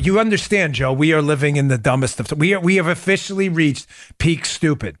 we are. You understand, Joe? We are living in the dumbest of. We have officially reached peak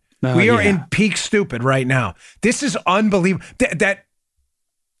stupid. We are in peak stupid right now. This is unbelievable. That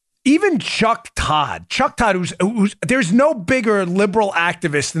even Chuck Todd, who's there's no bigger liberal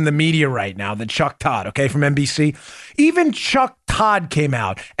activist in the media right now than Chuck Todd. Okay, from NBC. Even Chuck Todd came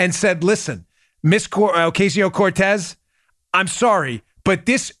out and said, "Listen, Miss Ocasio-Cortez, I'm sorry, but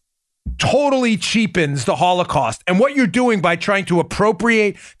this totally cheapens the Holocaust. And what you're doing by trying to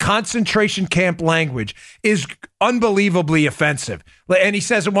appropriate concentration camp language is unbelievably offensive." And he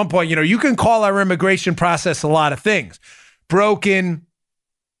says at one point, you can call our immigration process a lot of things. Broken.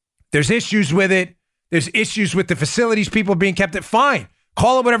 There's issues with it. There's issues with the facilities people being kept at. Fine.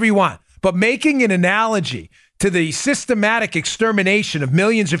 Call it whatever you want. But making an analogy to the systematic extermination of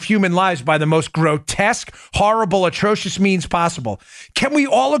millions of human lives by the most grotesque, horrible, atrocious means possible. Can we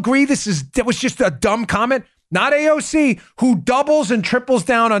all agree that was just a dumb comment? Not AOC, who doubles and triples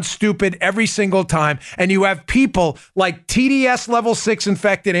down on stupid every single time. And you have people like TDS level 6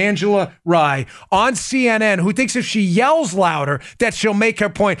 infected Angela Rye on CNN who thinks if she yells louder that she'll make her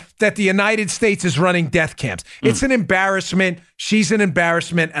point that the United States is running death camps. It's an embarrassment. She's an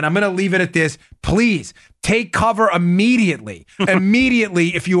embarrassment. And I'm going to leave it at this. Please take cover immediately.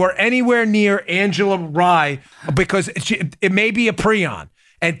 Immediately, if you are anywhere near Angela Rye, because it may be a prion.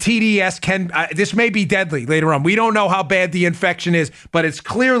 And TDS this may be deadly later on. We don't know how bad the infection is, but it's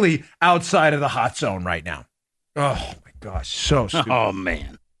clearly outside of the hot zone right now. Oh, my gosh. So stupid. Oh,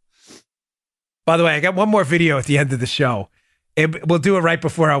 man. By the way, I got one more video at the end of the show. We'll do it right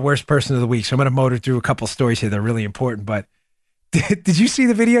before our worst person of the week. So I'm going to motor through a couple stories here that are really important. But did you see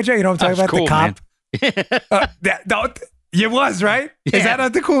the video, Joe? You know what I'm talking about? The cop? Man. It was, right? Yeah. Is that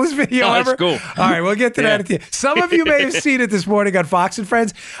not the coolest video ever? That's cool. All right, we'll get to that at the end. Some of you may have seen it this morning on Fox and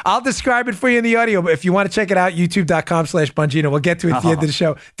Friends. I'll describe it for you in the audio, but if you want to check it out, youtube.com/Bongino. We'll get to it at the end of the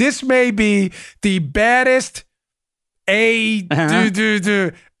show. This may be the baddest I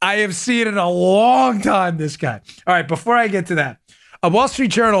have seen in a long time, this guy. All right, before I get to that, a Wall Street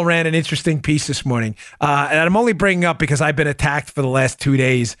Journal ran an interesting piece this morning, and I'm only bringing up because I've been attacked for the last 2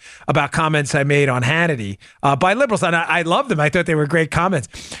 days about comments I made on Hannity by liberals, and I loved them. I thought they were great comments.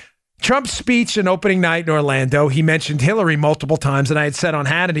 Trump's speech in opening night in Orlando, he mentioned Hillary multiple times, and I had said on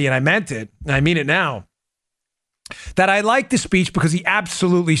Hannity, and I meant it, and I mean it now, that I liked the speech because he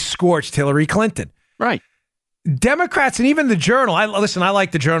absolutely scorched Hillary Clinton. Right. Democrats and even the Journal, I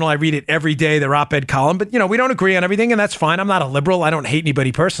like the Journal. I read it every day, their op-ed column, but we don't agree on everything, and that's fine. I'm not a liberal. I don't hate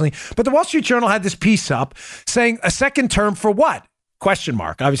anybody personally. But the Wall Street Journal had this piece up saying a second term for what? Question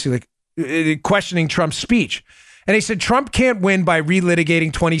mark. Obviously, questioning Trump's speech. And he said Trump can't win by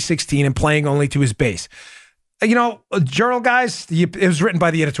relitigating 2016 and playing only to his base. Journal guys, it was written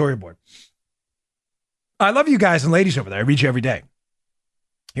by the editorial board. I love you guys and ladies over there. I read you every day.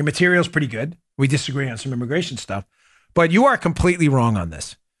 Your material's pretty good. We disagree on some immigration stuff, but you are completely wrong on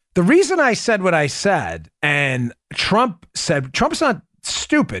this. The reason I said what I said, and Trump's not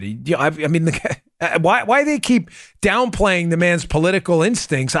stupid. Why they keep downplaying the man's political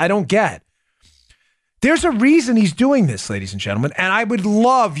instincts, I don't get. There's a reason he's doing this, ladies and gentlemen, and I would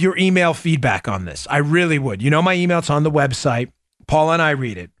love your email feedback on this. I really would. My email, it's on the website. Paula and I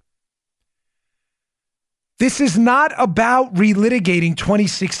read it. This is not about relitigating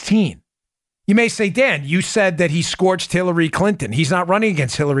 2016. You may say, Dan, you said that he scorched Hillary Clinton. He's not running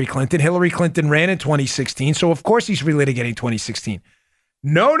against Hillary Clinton. Hillary Clinton ran in 2016, so of course he's relitigating 2016.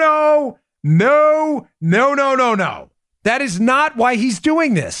 No. That is not why he's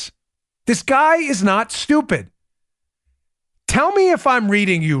doing this. This guy is not stupid. Tell me if I'm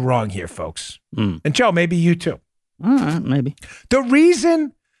reading you wrong here, folks. And Joe, maybe you too. Maybe. The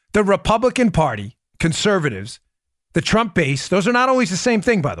reason the Republican Party, conservatives, the Trump base, those are not always the same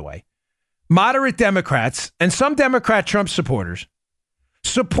thing, by the way. Moderate Democrats and some Democrat Trump supporters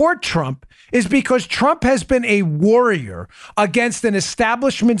support Trump is because Trump has been a warrior against an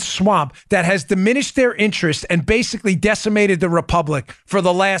establishment swamp that has diminished their interest and basically decimated the republic for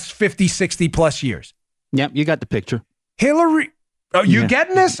the last 50, 60 plus years. Yep, you got the picture. Hillary, you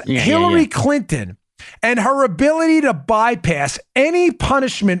getting this? Hillary Clinton and her ability to bypass any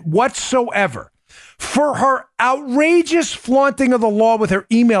punishment whatsoever for her outrageous flaunting of the law with her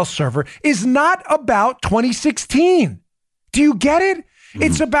email server is not about 2016. Do you get it?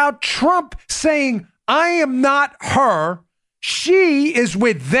 It's about Trump saying, I am not her. She is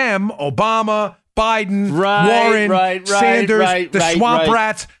with them, Obama, Biden, Warren, Sanders, the swamp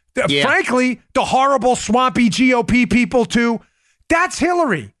rats. Frankly, the horrible, swampy GOP people too. That's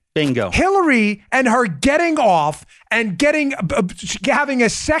Hillary. Bingo. Hillary and her getting off and having a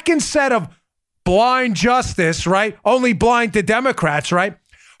second set of blind justice, right? Only blind to Democrats, right?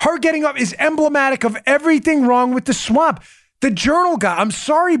 Her getting up is emblematic of everything wrong with the swamp. The Journal guy, I'm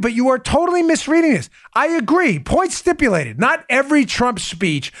sorry, but you are totally misreading this. I agree. Point stipulated. Not every Trump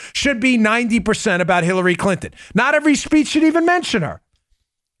speech should be 90% about Hillary Clinton. Not every speech should even mention her.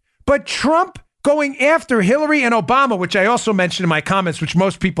 But Trump going after Hillary and Obama, which I also mentioned in my comments, which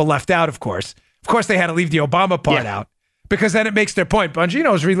most people left out, of course. Of course, they had to leave the Obama part out because then it makes their point.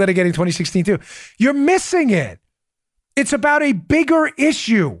 Bongino is relitigating 2016 too. You're missing it. It's about a bigger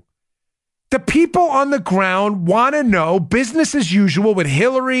issue. The people on the ground want to know business as usual with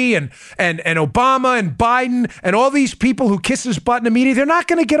Hillary and Obama and Biden and all these people who kiss his butt in the media. They're not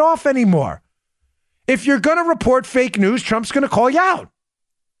going to get off anymore. If you're going to report fake news, Trump's going to call you out.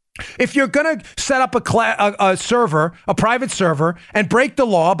 If you're going to set up a server, a private server, and break the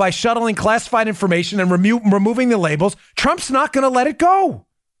law by shuttling classified information and removing the labels, Trump's not going to let it go.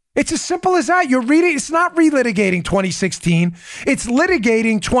 It's as simple as that. It's not relitigating 2016. It's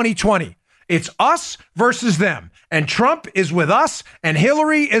litigating 2020. It's us versus them. And Trump is with us and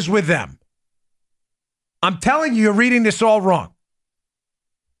Hillary is with them. I'm telling you, you're reading this all wrong.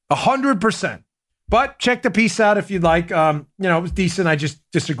 100%. But check the piece out if you'd like. It was decent. I just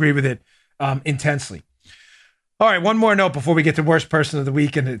disagree with it intensely. All right, one more note before we get to worst person of the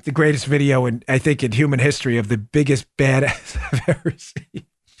week and the greatest video in human history of the biggest badass I've ever seen.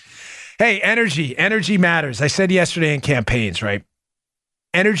 Hey, energy matters. I said yesterday in campaigns, right?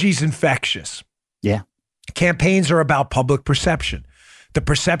 Energy's infectious. Yeah. Campaigns are about public perception, the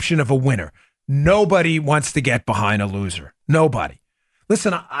perception of a winner. Nobody wants to get behind a loser. Nobody.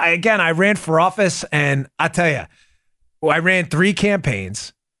 Listen, I ran for office, and I tell you, I ran 3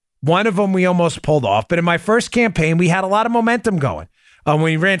 campaigns. One of them we almost pulled off, but in my first campaign, we had a lot of momentum going. When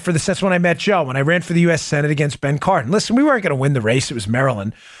we ran for that's when I met Joe, when I ran for the U.S. Senate against Ben Cardin. Listen, we weren't going to win the race. It was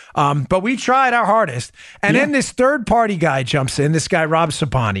Maryland. But we tried our hardest. And then this third-party guy jumps in, this guy, Rob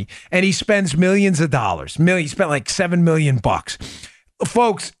Sabani, and he spends millions of dollars. He spent like $7 million.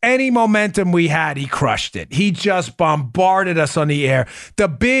 Folks, any momentum we had, he crushed it. He just bombarded us on the air. The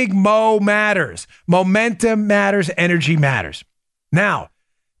big Mo matters. Momentum matters. Energy matters. Now,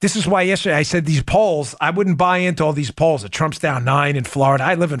 this is why yesterday I said these polls, I wouldn't buy into all these polls that Trump's down 9 in Florida.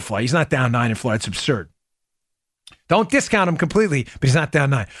 I live in Florida. He's not down 9 in Florida. It's absurd. Don't discount him completely, but he's not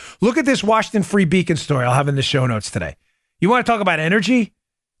down 9. Look at this Washington Free Beacon story I'll have in the show notes today. You want to talk about energy?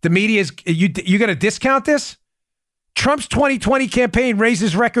 The media is, you going to discount this? Trump's 2020 campaign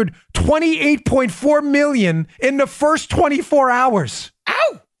raises record $28.4 million in the first 24 hours.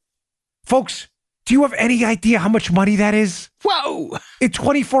 Ow! Folks, do you have any idea how much money that is? Whoa! In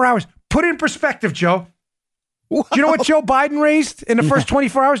 24 hours. Put it in perspective, Joe. Whoa. Do you know what Joe Biden raised in the first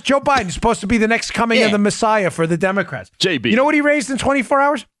 24 hours? Joe Biden is supposed to be the next coming of the Messiah for the Democrats. JB. You know what he raised in 24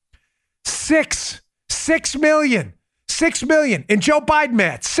 hours? $6 million. $6 million. In Joe Biden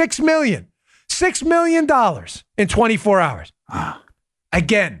math, $6 million. $6 million in 24 hours.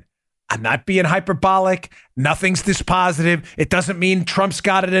 Again, I'm not being hyperbolic. Nothing's dispositive. It doesn't mean Trump's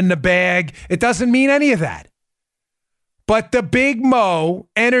got it in the bag. It doesn't mean any of that. But the big Mo,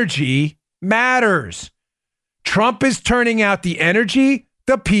 energy, matters. Trump is turning out the energy,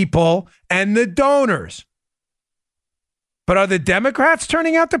 the people, and the donors. But are the Democrats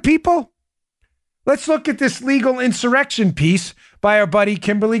turning out the people? Let's look at this legal insurrection piece by our buddy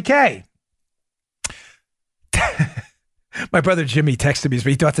Kimberly Kay. My brother Jimmy texted me, but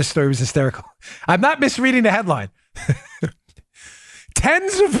he thought this story was hysterical. I'm not misreading the headline.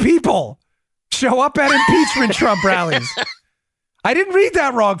 Tens of people show up at impeachment Trump rallies. I didn't read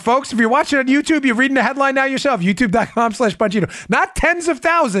that wrong, folks. If you're watching on YouTube, you're reading the headline now yourself. YouTube.com/Bongino. Not tens of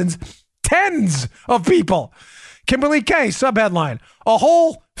thousands, tens of people. Kimberly Kay, subheadline. A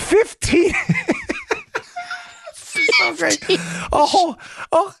whole 15. So great.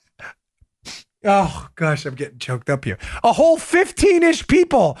 Oh, gosh, I'm getting choked up here. A whole 15-ish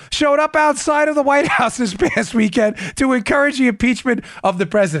people showed up outside of the White House this past weekend to encourage the impeachment of the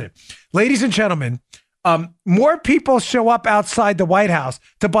president. Ladies and gentlemen, more people show up outside the White House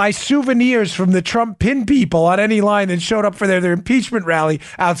to buy souvenirs from the Trump pin people on any line than showed up for their impeachment rally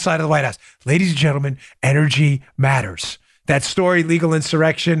outside of the White House. Ladies and gentlemen, energy matters. That story, legal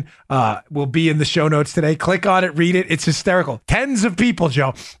insurrection, will be in the show notes today. Click on it, read it. It's hysterical. Tens of people,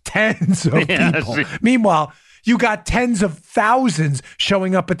 Joe. Tens of people. Meanwhile, you got tens of thousands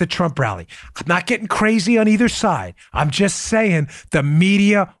showing up at the Trump rally. I'm not getting crazy on either side. I'm just saying the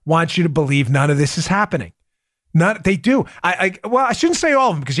media wants you to believe none of this is happening. They do. Well, I shouldn't say all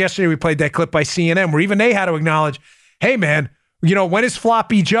of them, because yesterday we played that clip by CNN where even they had to acknowledge, hey, man, when is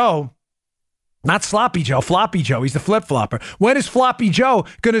Floppy Joe? Not Sloppy Joe, Floppy Joe. He's the flip-flopper. When is Floppy Joe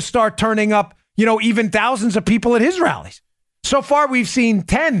going to start turning up even thousands of people at his rallies. So far, we've seen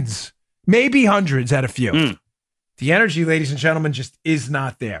tens, maybe hundreds at a few. The energy, ladies and gentlemen, just is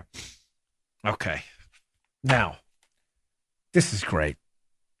not there. Okay. Now, this is great.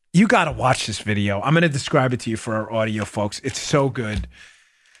 You got to watch this video. I'm going to describe it to you for our audio folks. It's so good.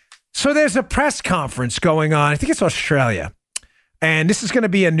 So there's a press conference going on. I think it's Australia. And this is going to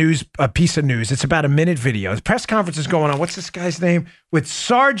be a piece of news. It's about a minute video. The press conference is going on. What's this guy's name? With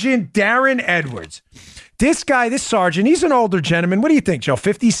Sergeant Darren Edwards. This guy, this sergeant, he's an older gentleman. What do you think, Joe?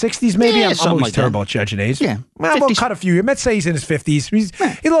 50s, 60s maybe? Yeah, I'm always terrible at judging age. Yeah. Well, we'll cut a few. Let's say he's in his 50s. He's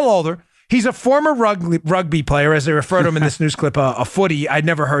a little older. He's a former rugby player, as they refer to him in this news clip, a footy. I'd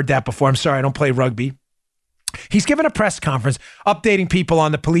never heard that before. I'm sorry, I don't play rugby. He's given a press conference updating people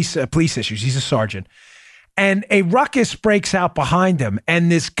on the police issues. He's a sergeant. And a ruckus breaks out behind him,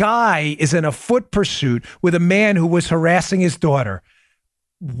 and this guy is in a foot pursuit with a man who was harassing his daughter.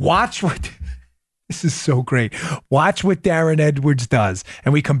 Watch what... This is so great. Watch what Darren Edwards does.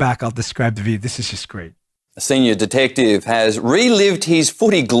 And we come back, I'll describe the video. This is just great. A senior detective has relived his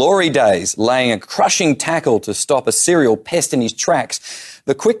footy glory days, laying a crushing tackle to stop a serial pest in his tracks.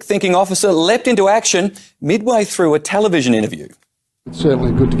 The quick-thinking officer leapt into action midway through a television interview. It's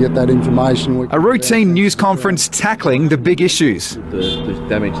certainly good to get that information. A routine news conference tackling the big issues. The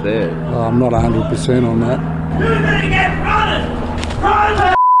damage there. I'm not 100% on that. You're going to get run!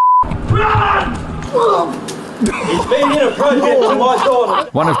 He's been inappropriate to my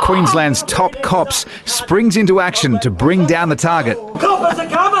daughter. One of Queensland's top cops springs into action to bring down the target. Coppers are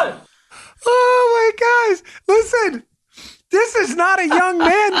coming! Oh my gosh. Listen. This is not a young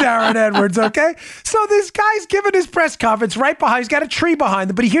man, Darren Edwards, okay? So this guy's giving his press conference right behind. He's got a tree behind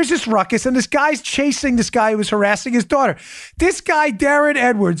him, but he hears this ruckus, and this guy's chasing this guy who was harassing his daughter. This guy, Darren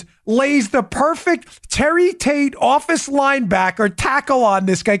Edwards, lays the perfect Terry Tate office linebacker tackle on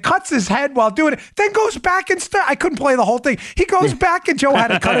this guy, cuts his head while doing it, then goes back and I couldn't play the whole thing. He goes back, and Joe had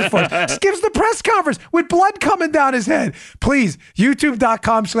to cut it for him. Gives the press conference with blood coming down his head. Please,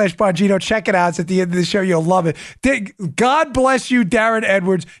 youtube.com/Bongino. Check it out. It's at the end of the show. You'll love it. God bless you, Darren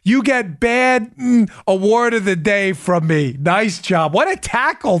Edwards. You get bad award of the day from me. Nice job. What a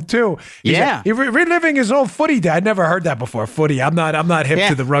tackle, too. He's reliving his old footy day. I'd never heard that before. Footy. I'm not hip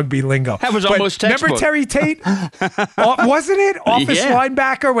to the rugby lingo. That was almost textbook. Remember Terry Tate? Wasn't it? Office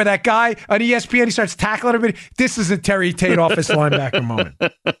linebacker where that guy on ESPN, he starts tackling everybody. This is a Terry Tate office linebacker moment.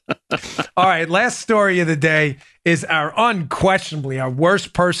 All right, last story of the day is unquestionably our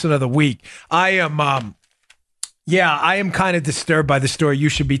worst person of the week. I am kind of disturbed by the story. You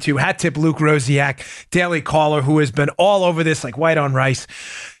should be too. Hat tip Luke Rosiak, Daily Caller, who has been all over this like white on rice.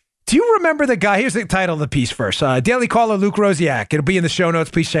 Do you remember the guy? Here's the title of the piece first. Daily Caller, Luke Rosiak. It'll be in the show notes.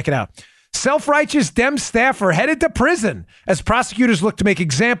 Please check it out. Self-righteous Dem staffer headed to prison as prosecutors look to make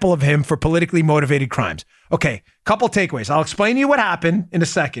example of him for politically motivated crimes. Okay, couple takeaways. I'll explain to you what happened in a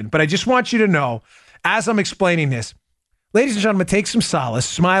second, but I just want you to know, as I'm explaining this, ladies and gentlemen, take some solace,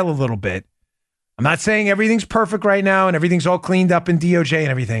 smile a little bit. I'm not saying everything's perfect right now and everything's all cleaned up in DOJ and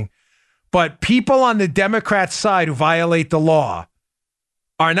everything, but people on the Democrat side who violate the law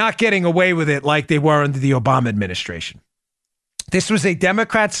are not getting away with it like they were under the Obama administration. This was a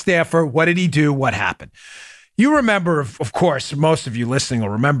Democrat staffer. What did he do? What happened? You remember, of course, most of you listening will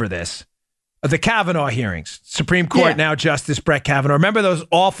remember this, the Kavanaugh hearings. Supreme Court now Justice Brett Kavanaugh. Remember those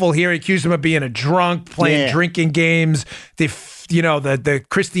awful hearings? Accused him of being a drunk, playing drinking games. The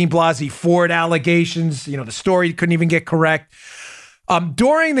Christine Blasey Ford allegations. The story couldn't even get correct.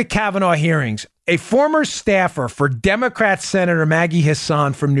 During the Kavanaugh hearings, a former staffer for Democrat Senator Maggie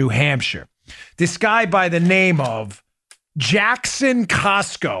Hassan from New Hampshire, this guy by the name of Jackson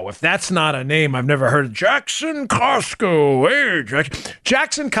Costco. If that's not a name, I've never heard of Jackson Costco. Hey,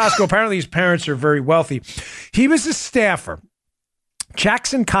 Jackson Costco. Apparently his parents are very wealthy. He was a staffer.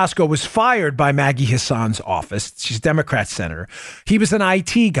 Jackson Costco was fired by Maggie Hassan's office. She's a Democrat senator. He was an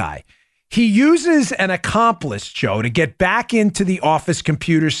IT guy. He uses an accomplice, Joe, to get back into the office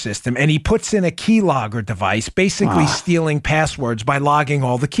computer system, and he puts in a keylogger device, basically stealing passwords by logging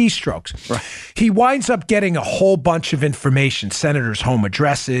all the keystrokes. Right. He winds up getting a whole bunch of information, senators' home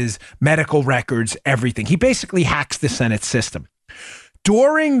addresses, medical records, everything. He basically hacks the Senate system.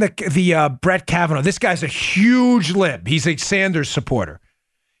 During the Brett Kavanaugh, this guy's a huge lib. He's a Sanders supporter.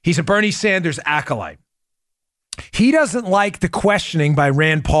 He's a Bernie Sanders acolyte. He doesn't like the questioning by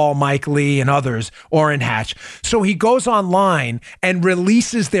Rand Paul, Mike Lee, and others, Orrin Hatch. So he goes online and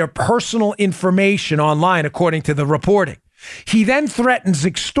releases their personal information online, according to the reporting. He then threatens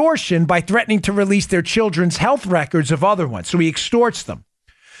extortion by threatening to release their children's health records of other ones. So he extorts them.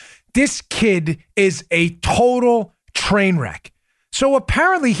 This kid is a total train wreck. So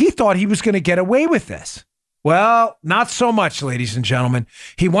apparently he thought he was going to get away with this. Well, not so much, ladies and gentlemen.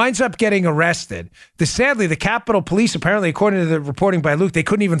 He winds up getting arrested. Sadly, the Capitol Police, apparently, according to the reporting by Luke, they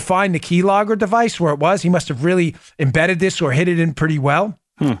couldn't even find the keylogger device where it was. He must have really embedded this or hid it in pretty well.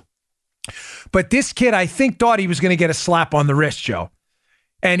 But this kid, I think, thought he was going to get a slap on the wrist, Joe.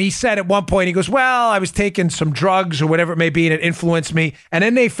 And he said at one point, he goes, well, I was taking some drugs or whatever it may be, and it influenced me. And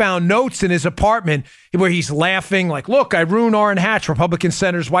then they found notes in his apartment where he's laughing like, look, I ruined Orrin Hatch, Republican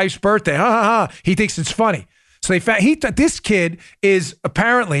senator's wife's birthday. Ha, ha, ha. He thinks it's funny. So they found this kid is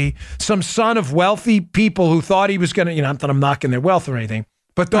apparently some son of wealthy people who thought he was going to, not that I'm knocking their wealth or anything,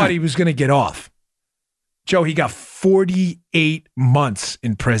 but thought he was going to get off. Joe, he got 48 months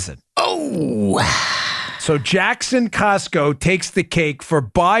in prison. Oh, so Jackson Costco takes the cake for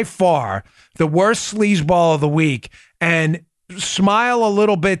by far the worst sleazeball of the week, and smile a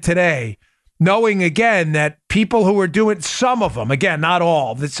little bit today, knowing again that people who are doing, some of them, again, not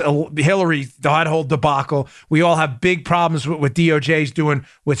all, this Hillary, that whole debacle, we all have big problems with what DOJ's doing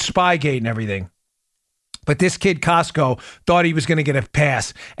with Spygate and everything. But this kid Costco thought he was going to get a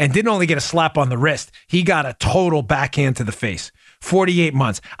pass and didn't only get a slap on the wrist, he got a total backhand to the face. 48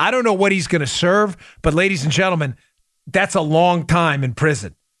 months. I don't know what he's going to serve, but ladies and gentlemen, that's a long time in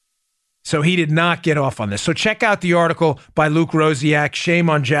prison. So he did not get off on this. So check out the article by Luke Rosiak.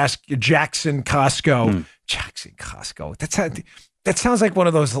 Shame on Jackson Costco. Jackson Costco. That sounds like one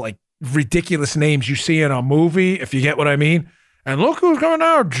of those like ridiculous names you see in a movie, if you get what I mean. And look who's coming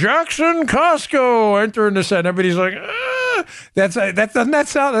out, Jackson Costco entering the set. Everybody's like, doesn't that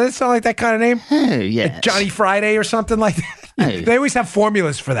sound like that kind of name? Yes. Like Johnny Friday or something like that. They always have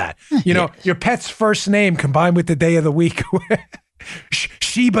formulas for that. Your pet's first name combined with the day of the week.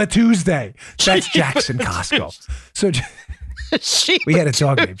 Sheba Tuesday. That's Jackson Costco. So we had a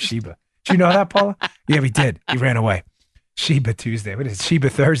dog named Sheba. Did you know that, Paula? Yeah, we did. He ran away. Sheba Tuesday. What is it? Sheba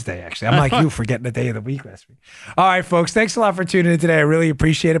Thursday, actually. I'm like you for getting the day of the week last week. All right, folks. Thanks a lot for tuning in today. I really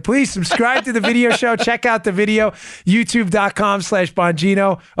appreciate it. Please subscribe to the video show. Check out the video,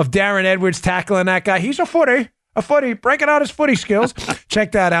 youtube.com/Bongino of Darren Edwards tackling that guy. He's a footy, breaking out his footy skills.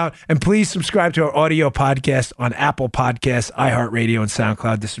 Check that out. And please subscribe to our audio podcast on Apple Podcasts, iHeartRadio, and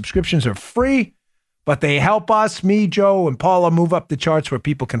SoundCloud. The subscriptions are free, but they help us, me, Joe, and Paula, move up the charts where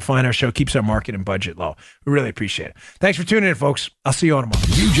people can find our show. Keeps our marketing budget low. We really appreciate it. Thanks for tuning in, folks. I'll see you on tomorrow.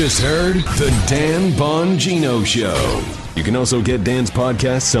 You just heard The Dan Bongino Show. You can also get Dan's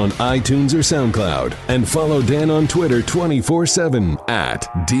podcasts on iTunes or SoundCloud. And follow Dan on Twitter 24/7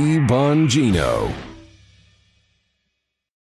 @DBongino.